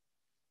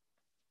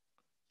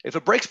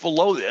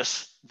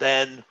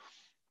 then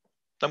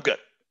I'm good.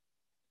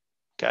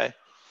 Okay.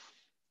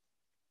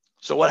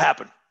 So what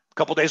happened? A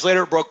couple days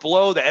later, it broke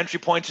below. The entry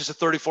point is at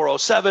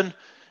 34.07.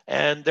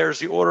 And there's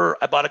the order.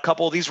 I bought a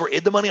couple of these were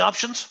in the money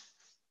options.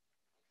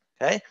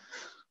 Okay.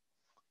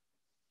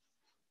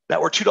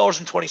 That were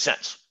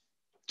 $2.20.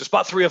 Just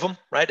bought 3 of them,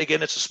 right?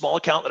 Again, it's a small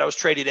account that I was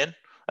trading in.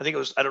 I think it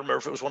was, I don't remember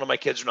if it was one of my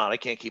kids or not. I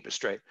can't keep it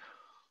straight.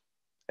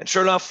 And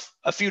sure enough,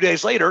 a few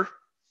days later,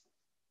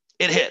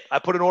 it hit. I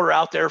put an order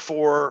out there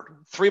for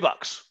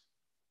 $3.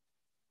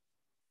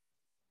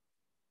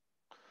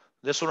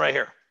 This one right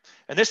here.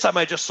 And this time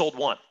I just sold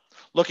one.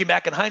 Looking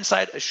back in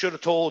hindsight, I should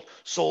have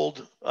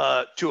sold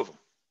 2 of them.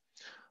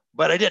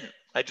 But I didn't.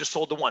 I just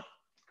sold the one.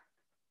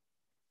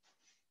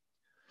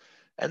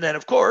 And then,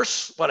 of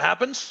course, what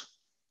happens?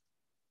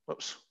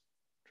 Whoops.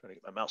 Trying to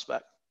get my mouse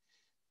back.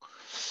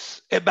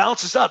 It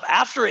bounces up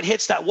after it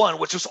hits that one,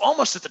 which was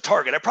almost at the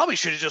target. I probably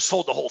should have just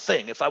sold the whole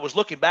thing. If I was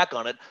looking back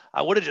on it,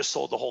 I would have just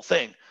sold the whole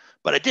thing,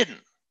 but I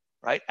didn't,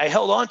 right? I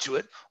held on to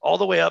it all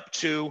the way up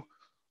to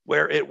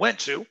where it went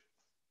to.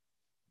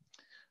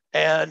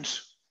 And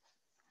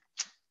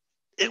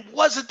it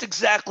wasn't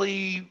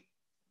exactly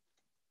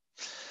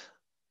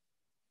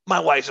my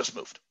wisest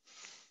move.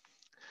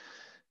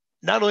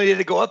 Not only did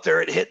it go up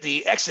there, it hit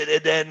the exit.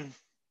 And then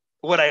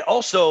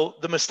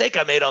the mistake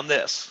I made on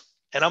this,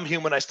 and I'm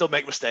human, I still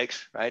make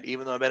mistakes, right?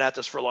 Even though I've been at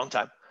this for a long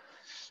time,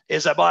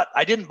 is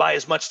I didn't buy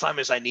as much time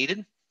as I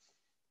needed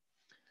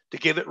to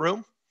give it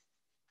room.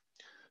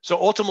 So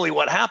ultimately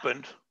what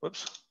happened,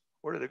 whoops,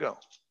 where did it go?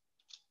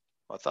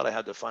 I thought I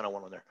had the final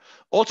one on there.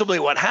 Ultimately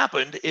what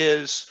happened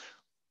is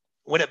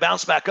when it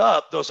bounced back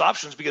up, those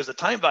options, because the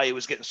time value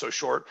was getting so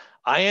short,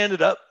 I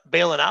ended up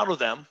bailing out of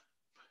them.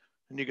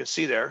 And you can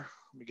see there,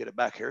 let me get it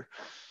back here.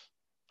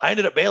 I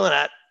ended up bailing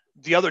at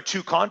the other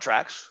 2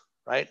 contracts,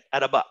 right,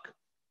 at $1.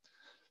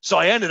 So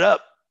I ended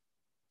up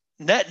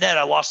net,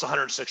 I lost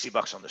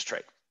 $160 on this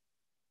trade.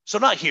 So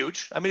not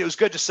huge. I mean, it was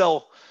good to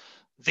sell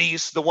the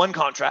one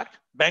contract,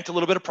 banked a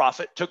little bit of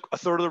profit, took a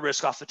third of the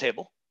risk off the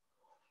table.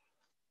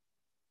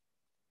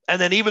 And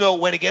then even though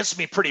it went against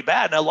me pretty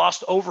bad and I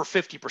lost over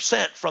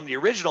 50% from the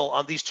original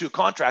on these 2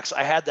 contracts,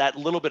 I had that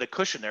little bit of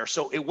cushion there.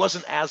 So it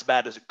wasn't as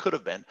bad as it could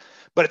have been.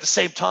 But at the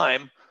same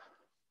time,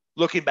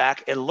 looking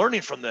back and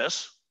learning from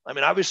this, I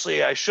mean,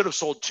 obviously I should have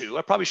sold 2.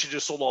 I probably should have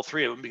just sold all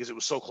 3 of them because it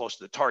was so close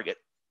to the target.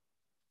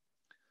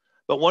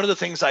 But one of the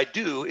things I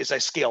do is I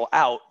scale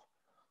out,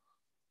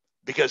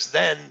 because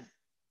then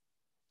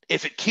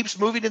if it keeps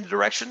moving in the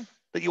direction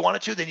that you want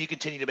it to, then you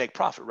continue to make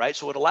profit, right?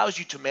 So it allows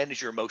you to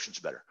manage your emotions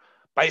better.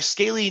 By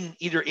scaling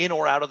either in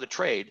or out of the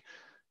trade,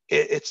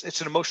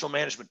 it's an emotional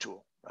management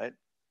tool, right?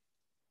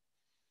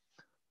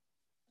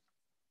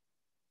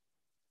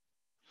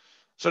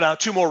 So now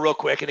 2 more real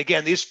quick. And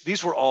again,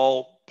 these were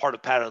all part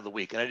of pattern of the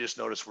week. And I just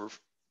noticed we're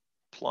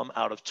plumb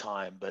out of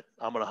time, but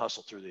I'm going to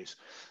hustle through these.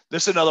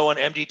 This is another one,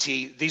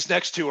 MDT. These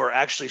next 2 are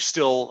actually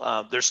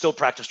still, there's still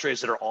practice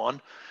trades that are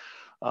on,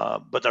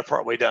 but they're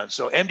partway done.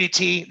 So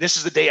MDT, this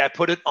is the day I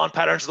put it on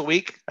patterns of the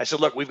week. I said,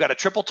 look, we've got a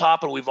triple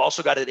top and we've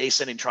also got an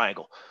ascending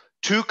triangle.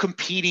 2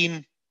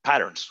 competing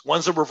patterns.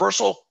 One's a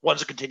reversal,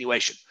 one's a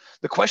continuation.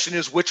 The question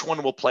is which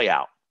one will play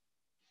out?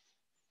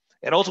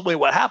 And ultimately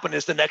what happened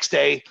is the next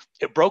day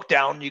it broke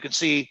down. You can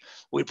see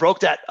we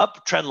broke that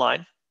uptrend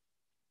line,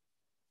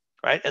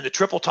 right? And the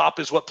triple top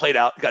is what played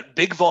out. You got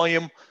big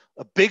volume,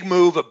 a big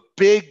move, a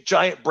big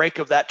giant break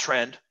of that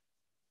trend.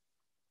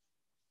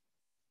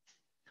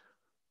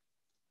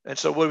 And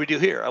so what do we do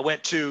here? I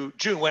went to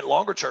June, went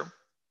longer term.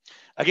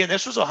 Again,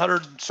 this was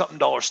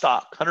 $100-something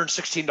stock,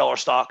 $116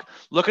 stock.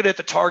 Looking at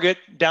the target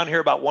down here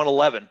about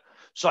 111.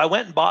 So I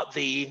went and bought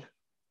the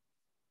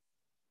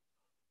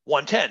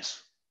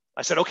 110s.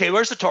 I said, okay,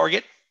 where's the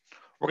target?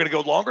 We're going to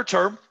go longer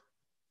term,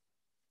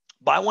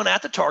 buy one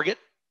at the target.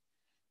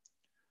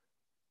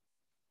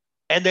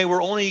 And they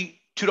were only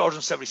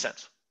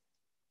 $2.70.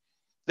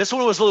 This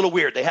one was a little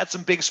weird. They had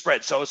some big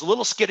spreads. So I was a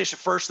little skittish at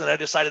first. Then I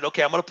decided,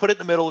 okay, I'm going to put it in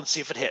the middle and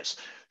see if it hits.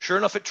 Sure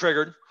enough, it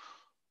triggered.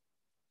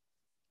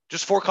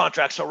 Just 4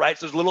 contracts, so right,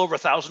 so there's a little over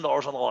 $1,000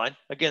 on the line.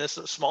 Again, this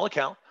is a small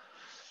account.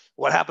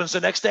 What happens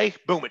the next day?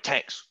 Boom, it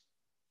tanks.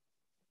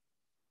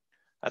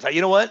 I thought,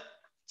 you know what?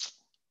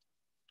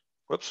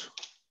 Whoops.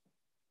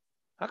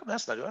 How come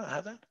that's not doing? I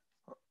have that?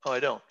 Oh, I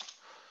don't.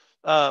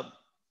 I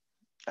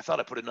thought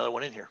I put another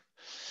one in here.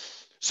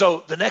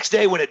 So the next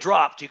day when it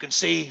dropped, you can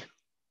see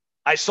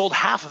I sold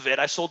half of it.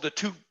 I sold the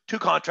two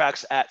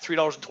contracts at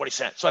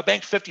 $3.20. So I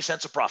banked 50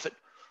 cents of profit,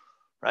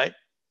 right?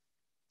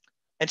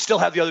 And still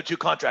have the other two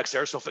contracts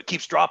there. So if it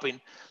keeps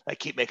dropping, I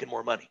keep making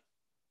more money.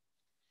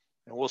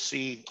 And we'll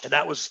see. And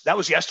that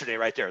was yesterday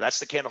right there. That's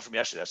the candle from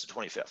yesterday. That's the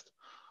 25th.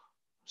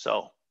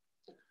 So,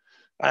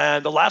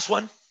 and the last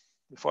one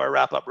before I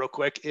wrap up real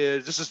quick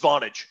is this is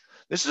Vonage.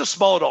 This is a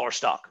small dollar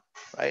stock,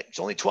 right? It's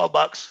only 12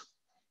 bucks.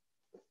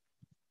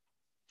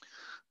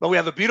 But we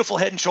have a beautiful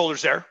head and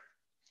shoulders there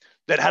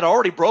that had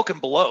already broken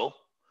below.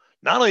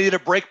 Not only did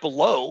it break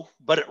below,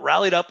 but it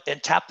rallied up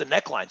and tapped the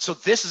neckline. So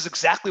this is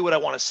exactly what I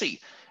want to see.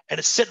 And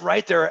it's sitting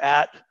right there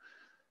at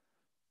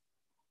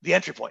the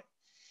entry point.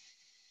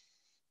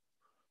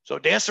 So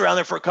danced around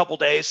there for a couple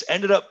days,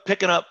 ended up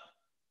picking up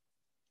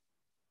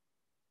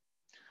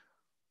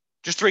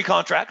just 3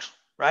 contracts,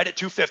 right, at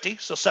 250,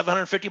 so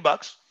 750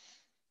 bucks.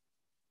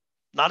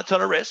 Not a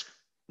ton of risk,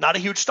 not a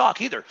huge stock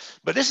either.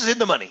 But this is in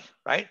the money,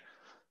 right?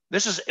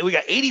 We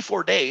got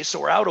 84 days, so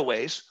we're out a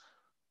ways.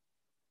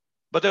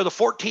 But they're the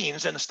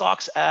 14s, and the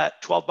stock's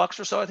at 12 bucks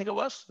or so, I think it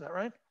was. Is that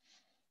right?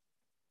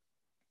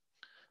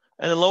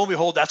 And then lo and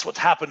behold, that's what's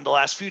happened the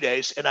last few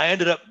days. And I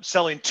ended up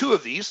selling 2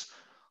 of these.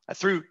 I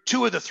threw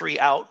 2 of the 3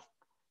 out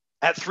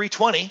at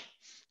 320.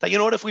 Thought, you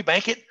know what, if we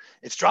bank it,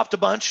 it's dropped a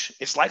bunch.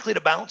 It's likely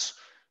to bounce.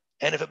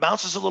 And if it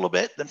bounces a little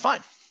bit, then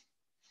fine.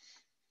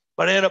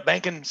 But I ended up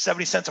banking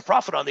 70 cents of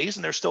profit on these,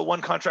 and there's still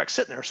 1 contract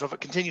sitting there. So if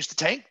it continues to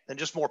tank, then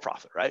just more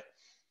profit, right?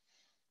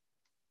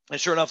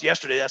 And sure enough,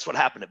 yesterday, that's what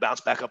happened. It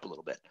bounced back up a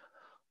little bit.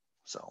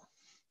 So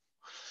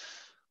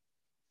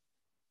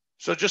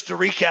just to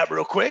recap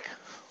real quick.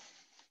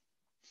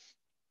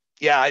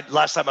 Yeah,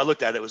 last time I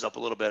looked at it, it was up a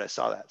little bit. I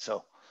saw that.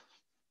 So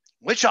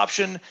which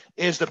option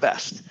is the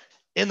best?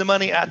 In the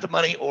money, at the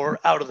money, or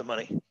out of the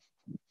money?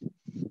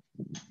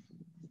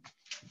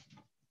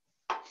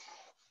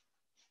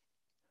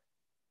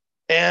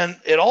 And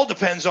it all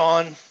depends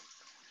on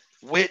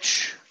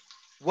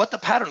what the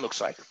pattern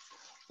looks like.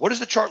 What does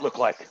the chart look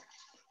like?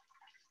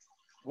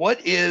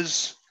 What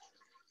is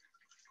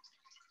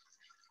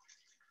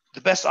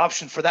the best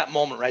option for that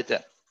moment right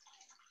there?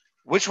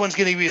 Which one's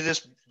going to give you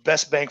this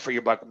best bang for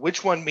your buck?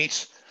 Which one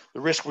meets the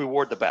risk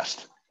reward the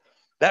best?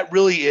 That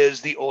really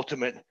is the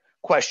ultimate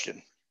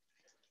question.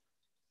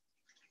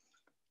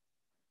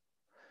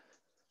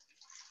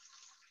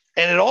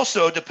 And it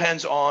also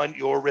depends on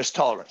your risk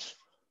tolerance.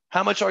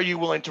 How much are you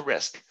willing to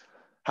risk?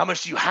 How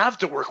much do you have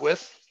to work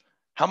with?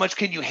 How much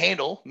can you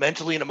handle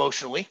mentally and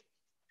emotionally,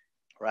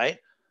 right?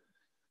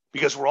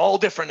 Because we're all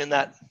different in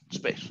that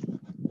space.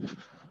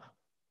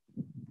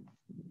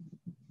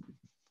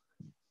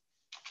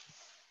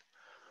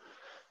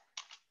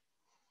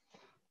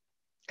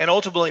 And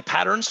ultimately,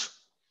 patterns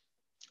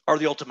are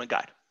the ultimate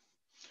guide.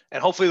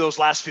 And hopefully those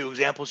last few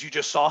examples you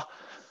just saw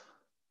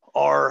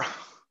are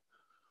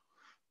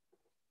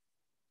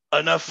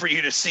enough for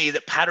you to see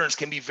that patterns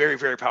can be very,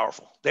 very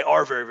powerful. They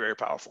are very, very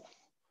powerful.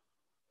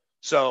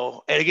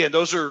 So, and again,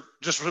 those are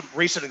just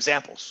recent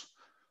examples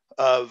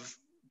of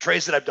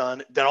trades that I've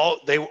done that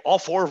all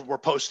 4 were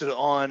posted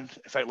on.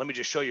 In fact, let me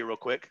just show you real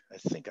quick. I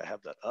think I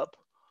have that up.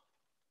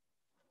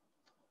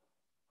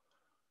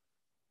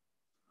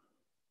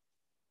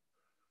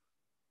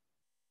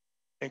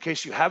 In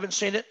case you haven't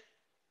seen it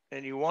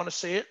and you want to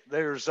see it,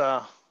 there's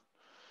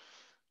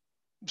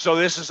so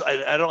this is,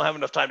 I don't have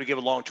enough time to give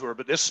a long tour,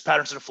 but this is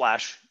patterns in a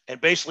flash. And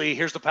basically,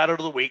 here's the pattern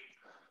of the week.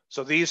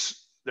 So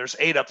there's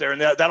 8 up there, and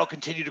that'll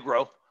continue to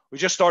grow. We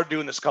just started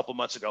doing this a couple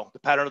months ago, the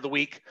pattern of the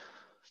week.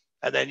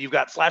 And then you've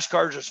got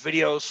flashcards, there's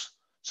videos.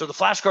 So the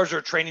flashcards are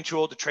a training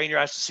tool to train your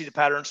eyes to see the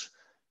patterns.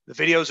 The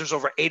videos, there's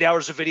over 8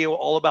 hours of video,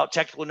 all about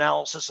technical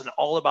analysis and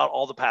all about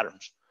all the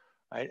patterns,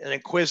 right? And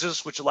then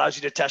quizzes, which allows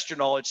you to test your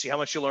knowledge, see how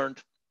much you learned.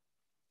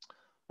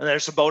 And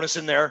there's some bonus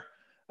in there.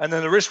 And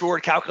then the risk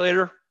reward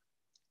calculator,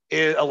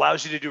 it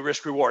allows you to do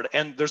risk reward.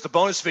 And there's the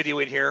bonus video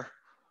in here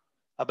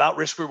about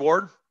risk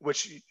reward,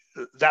 which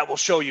that will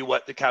show you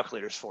what the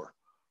calculator is for,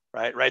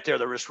 right? Right there,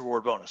 the risk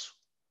reward bonus.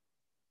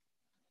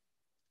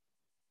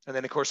 And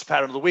then of course the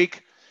pattern of the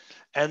week.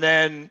 And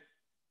then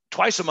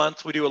twice a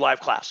month, we do a live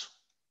class.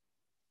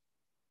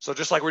 So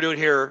just like we're doing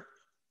here,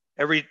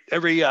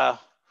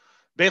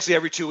 basically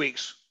every 2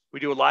 weeks, we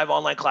do a live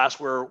online class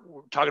where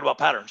we're talking about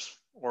patterns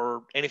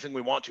or anything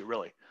we want to,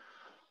 really.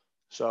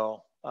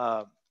 So,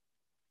 what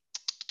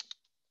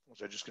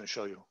was I just going to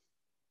show you?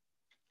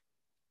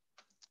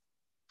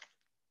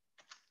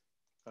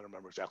 I don't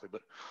remember exactly,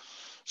 but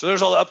so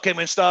there's all the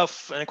upcoming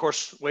stuff, and of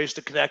course, ways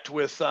to connect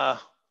with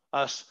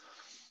us.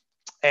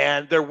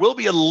 And there will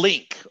be a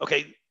link.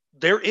 Okay,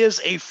 there is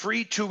a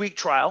free 2-week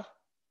trial.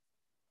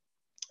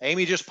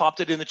 Amy just popped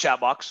it in the chat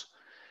box.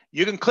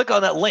 You can click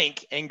on that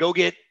link and go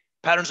get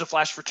Patterns of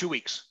Flash for 2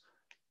 weeks.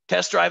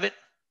 Test drive it,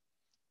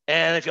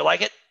 and if you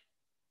like it,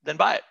 then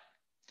buy it.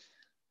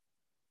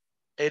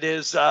 It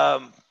is,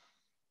 I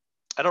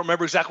I don't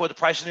remember exactly what the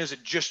pricing is.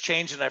 It just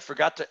changed, and I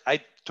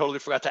totally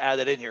forgot to add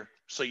that in here.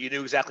 So you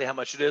knew exactly how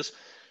much it is.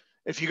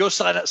 If you go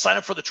sign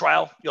up for the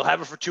trial, you'll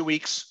have it for 2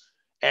 weeks,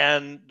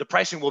 and the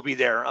pricing will be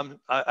there.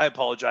 I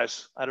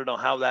apologize. I don't know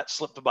how that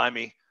slipped by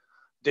me.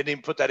 Didn't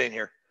even put that in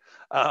here.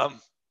 But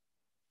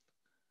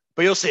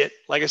you'll see it.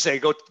 Like I say,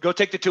 go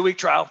take the 2-week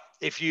trial.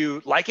 If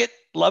you like it,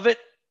 love it,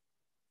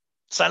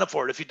 sign up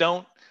for it. If you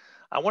don't,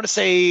 I want to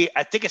say,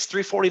 I think it's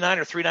 $349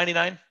 or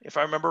 $399, if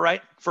I remember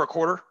right, for a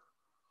quarter.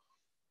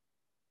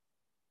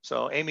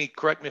 So Amy,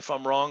 correct me if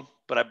I'm wrong,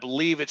 but I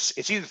believe it's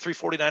either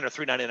 $349 or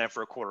 $399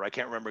 for a quarter. I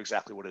can't remember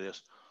exactly what it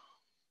is.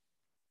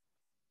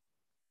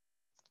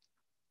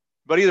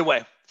 But either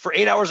way, for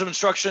 8 hours of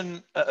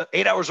instruction,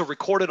 8 hours of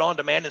recorded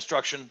on-demand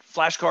instruction,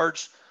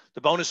 flashcards,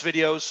 the bonus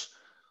videos,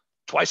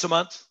 twice a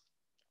month,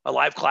 a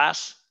live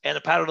class, and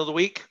a pattern of the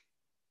week.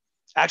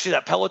 Actually,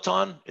 that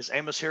Peloton, is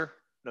Amos here?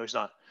 No, he's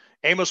not.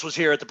 Amos was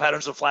here at the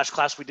Patterns of Flash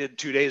class we did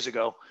 2 days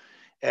ago,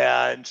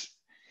 and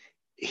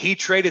he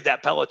traded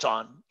that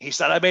Peloton. He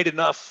said, I made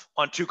enough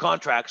on 2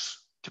 contracts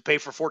to pay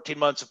for 14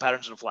 months of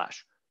Patterns of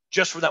Flash,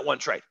 just for that one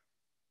trade.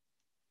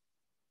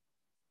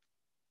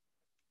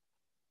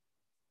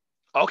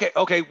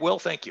 Okay, Will,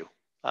 thank you.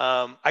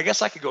 I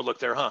guess I could go look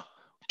there, huh?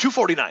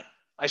 $249.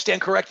 I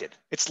stand corrected.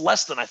 It's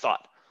less than I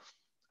thought.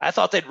 I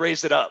thought they'd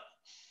raised it up.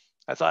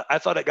 I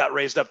thought it got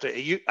raised up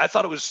to. I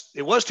thought it was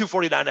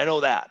 $249. I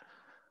know that,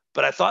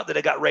 but I thought that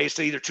it got raised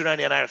to either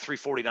 $299 or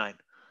 $349.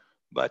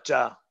 But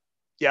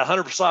yeah,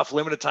 100% off,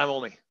 limited time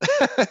only.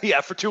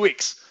 Yeah, for 2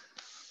 weeks.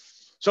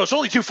 So it's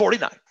only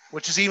 $249,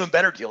 which is an even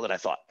better deal than I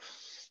thought.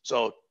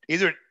 So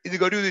either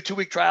go do the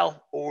 2-week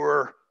trial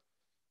or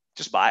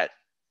just buy it.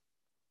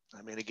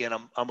 I mean, again,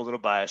 I'm a little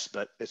biased,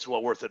 but it's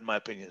well worth it in my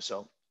opinion.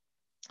 So,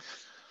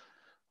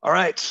 all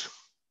right.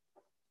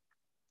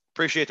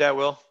 Appreciate that,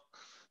 Will.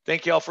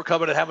 Thank you all for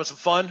coming and having some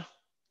fun.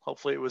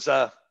 Hopefully it was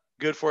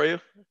good for you.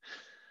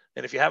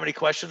 And if you have any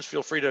questions,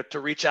 feel free to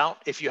reach out.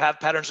 If you have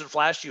Patterns in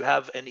Flash, you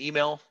have an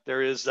email.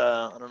 There is,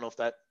 I don't know if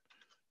that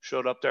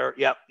showed up there.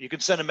 Yeah, you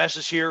can send a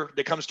message here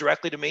that comes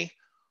directly to me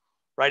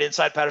right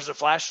inside Patterns in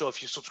Flash. So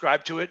if you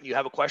subscribe to it and you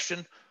have a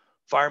question,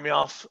 fire me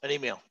off an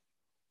email.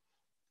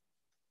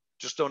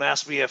 Just don't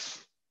ask me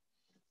if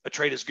a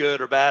trade is good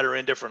or bad or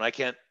indifferent. I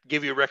can't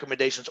give you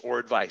recommendations or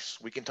advice.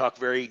 We can talk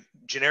very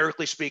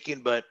generically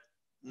speaking, but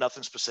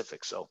nothing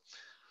specific. So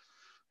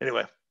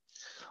anyway,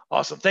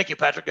 awesome. Thank you,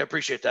 Patrick. I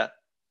appreciate that.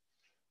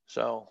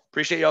 So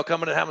appreciate y'all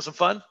coming and having some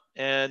fun,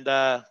 and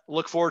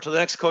look forward to the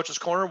next Coach's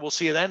Corner. We'll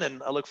see you then,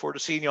 and I look forward to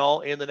seeing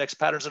y'all in the next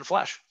Patterns in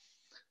Flash.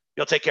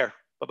 Y'all take care.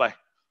 Bye-bye.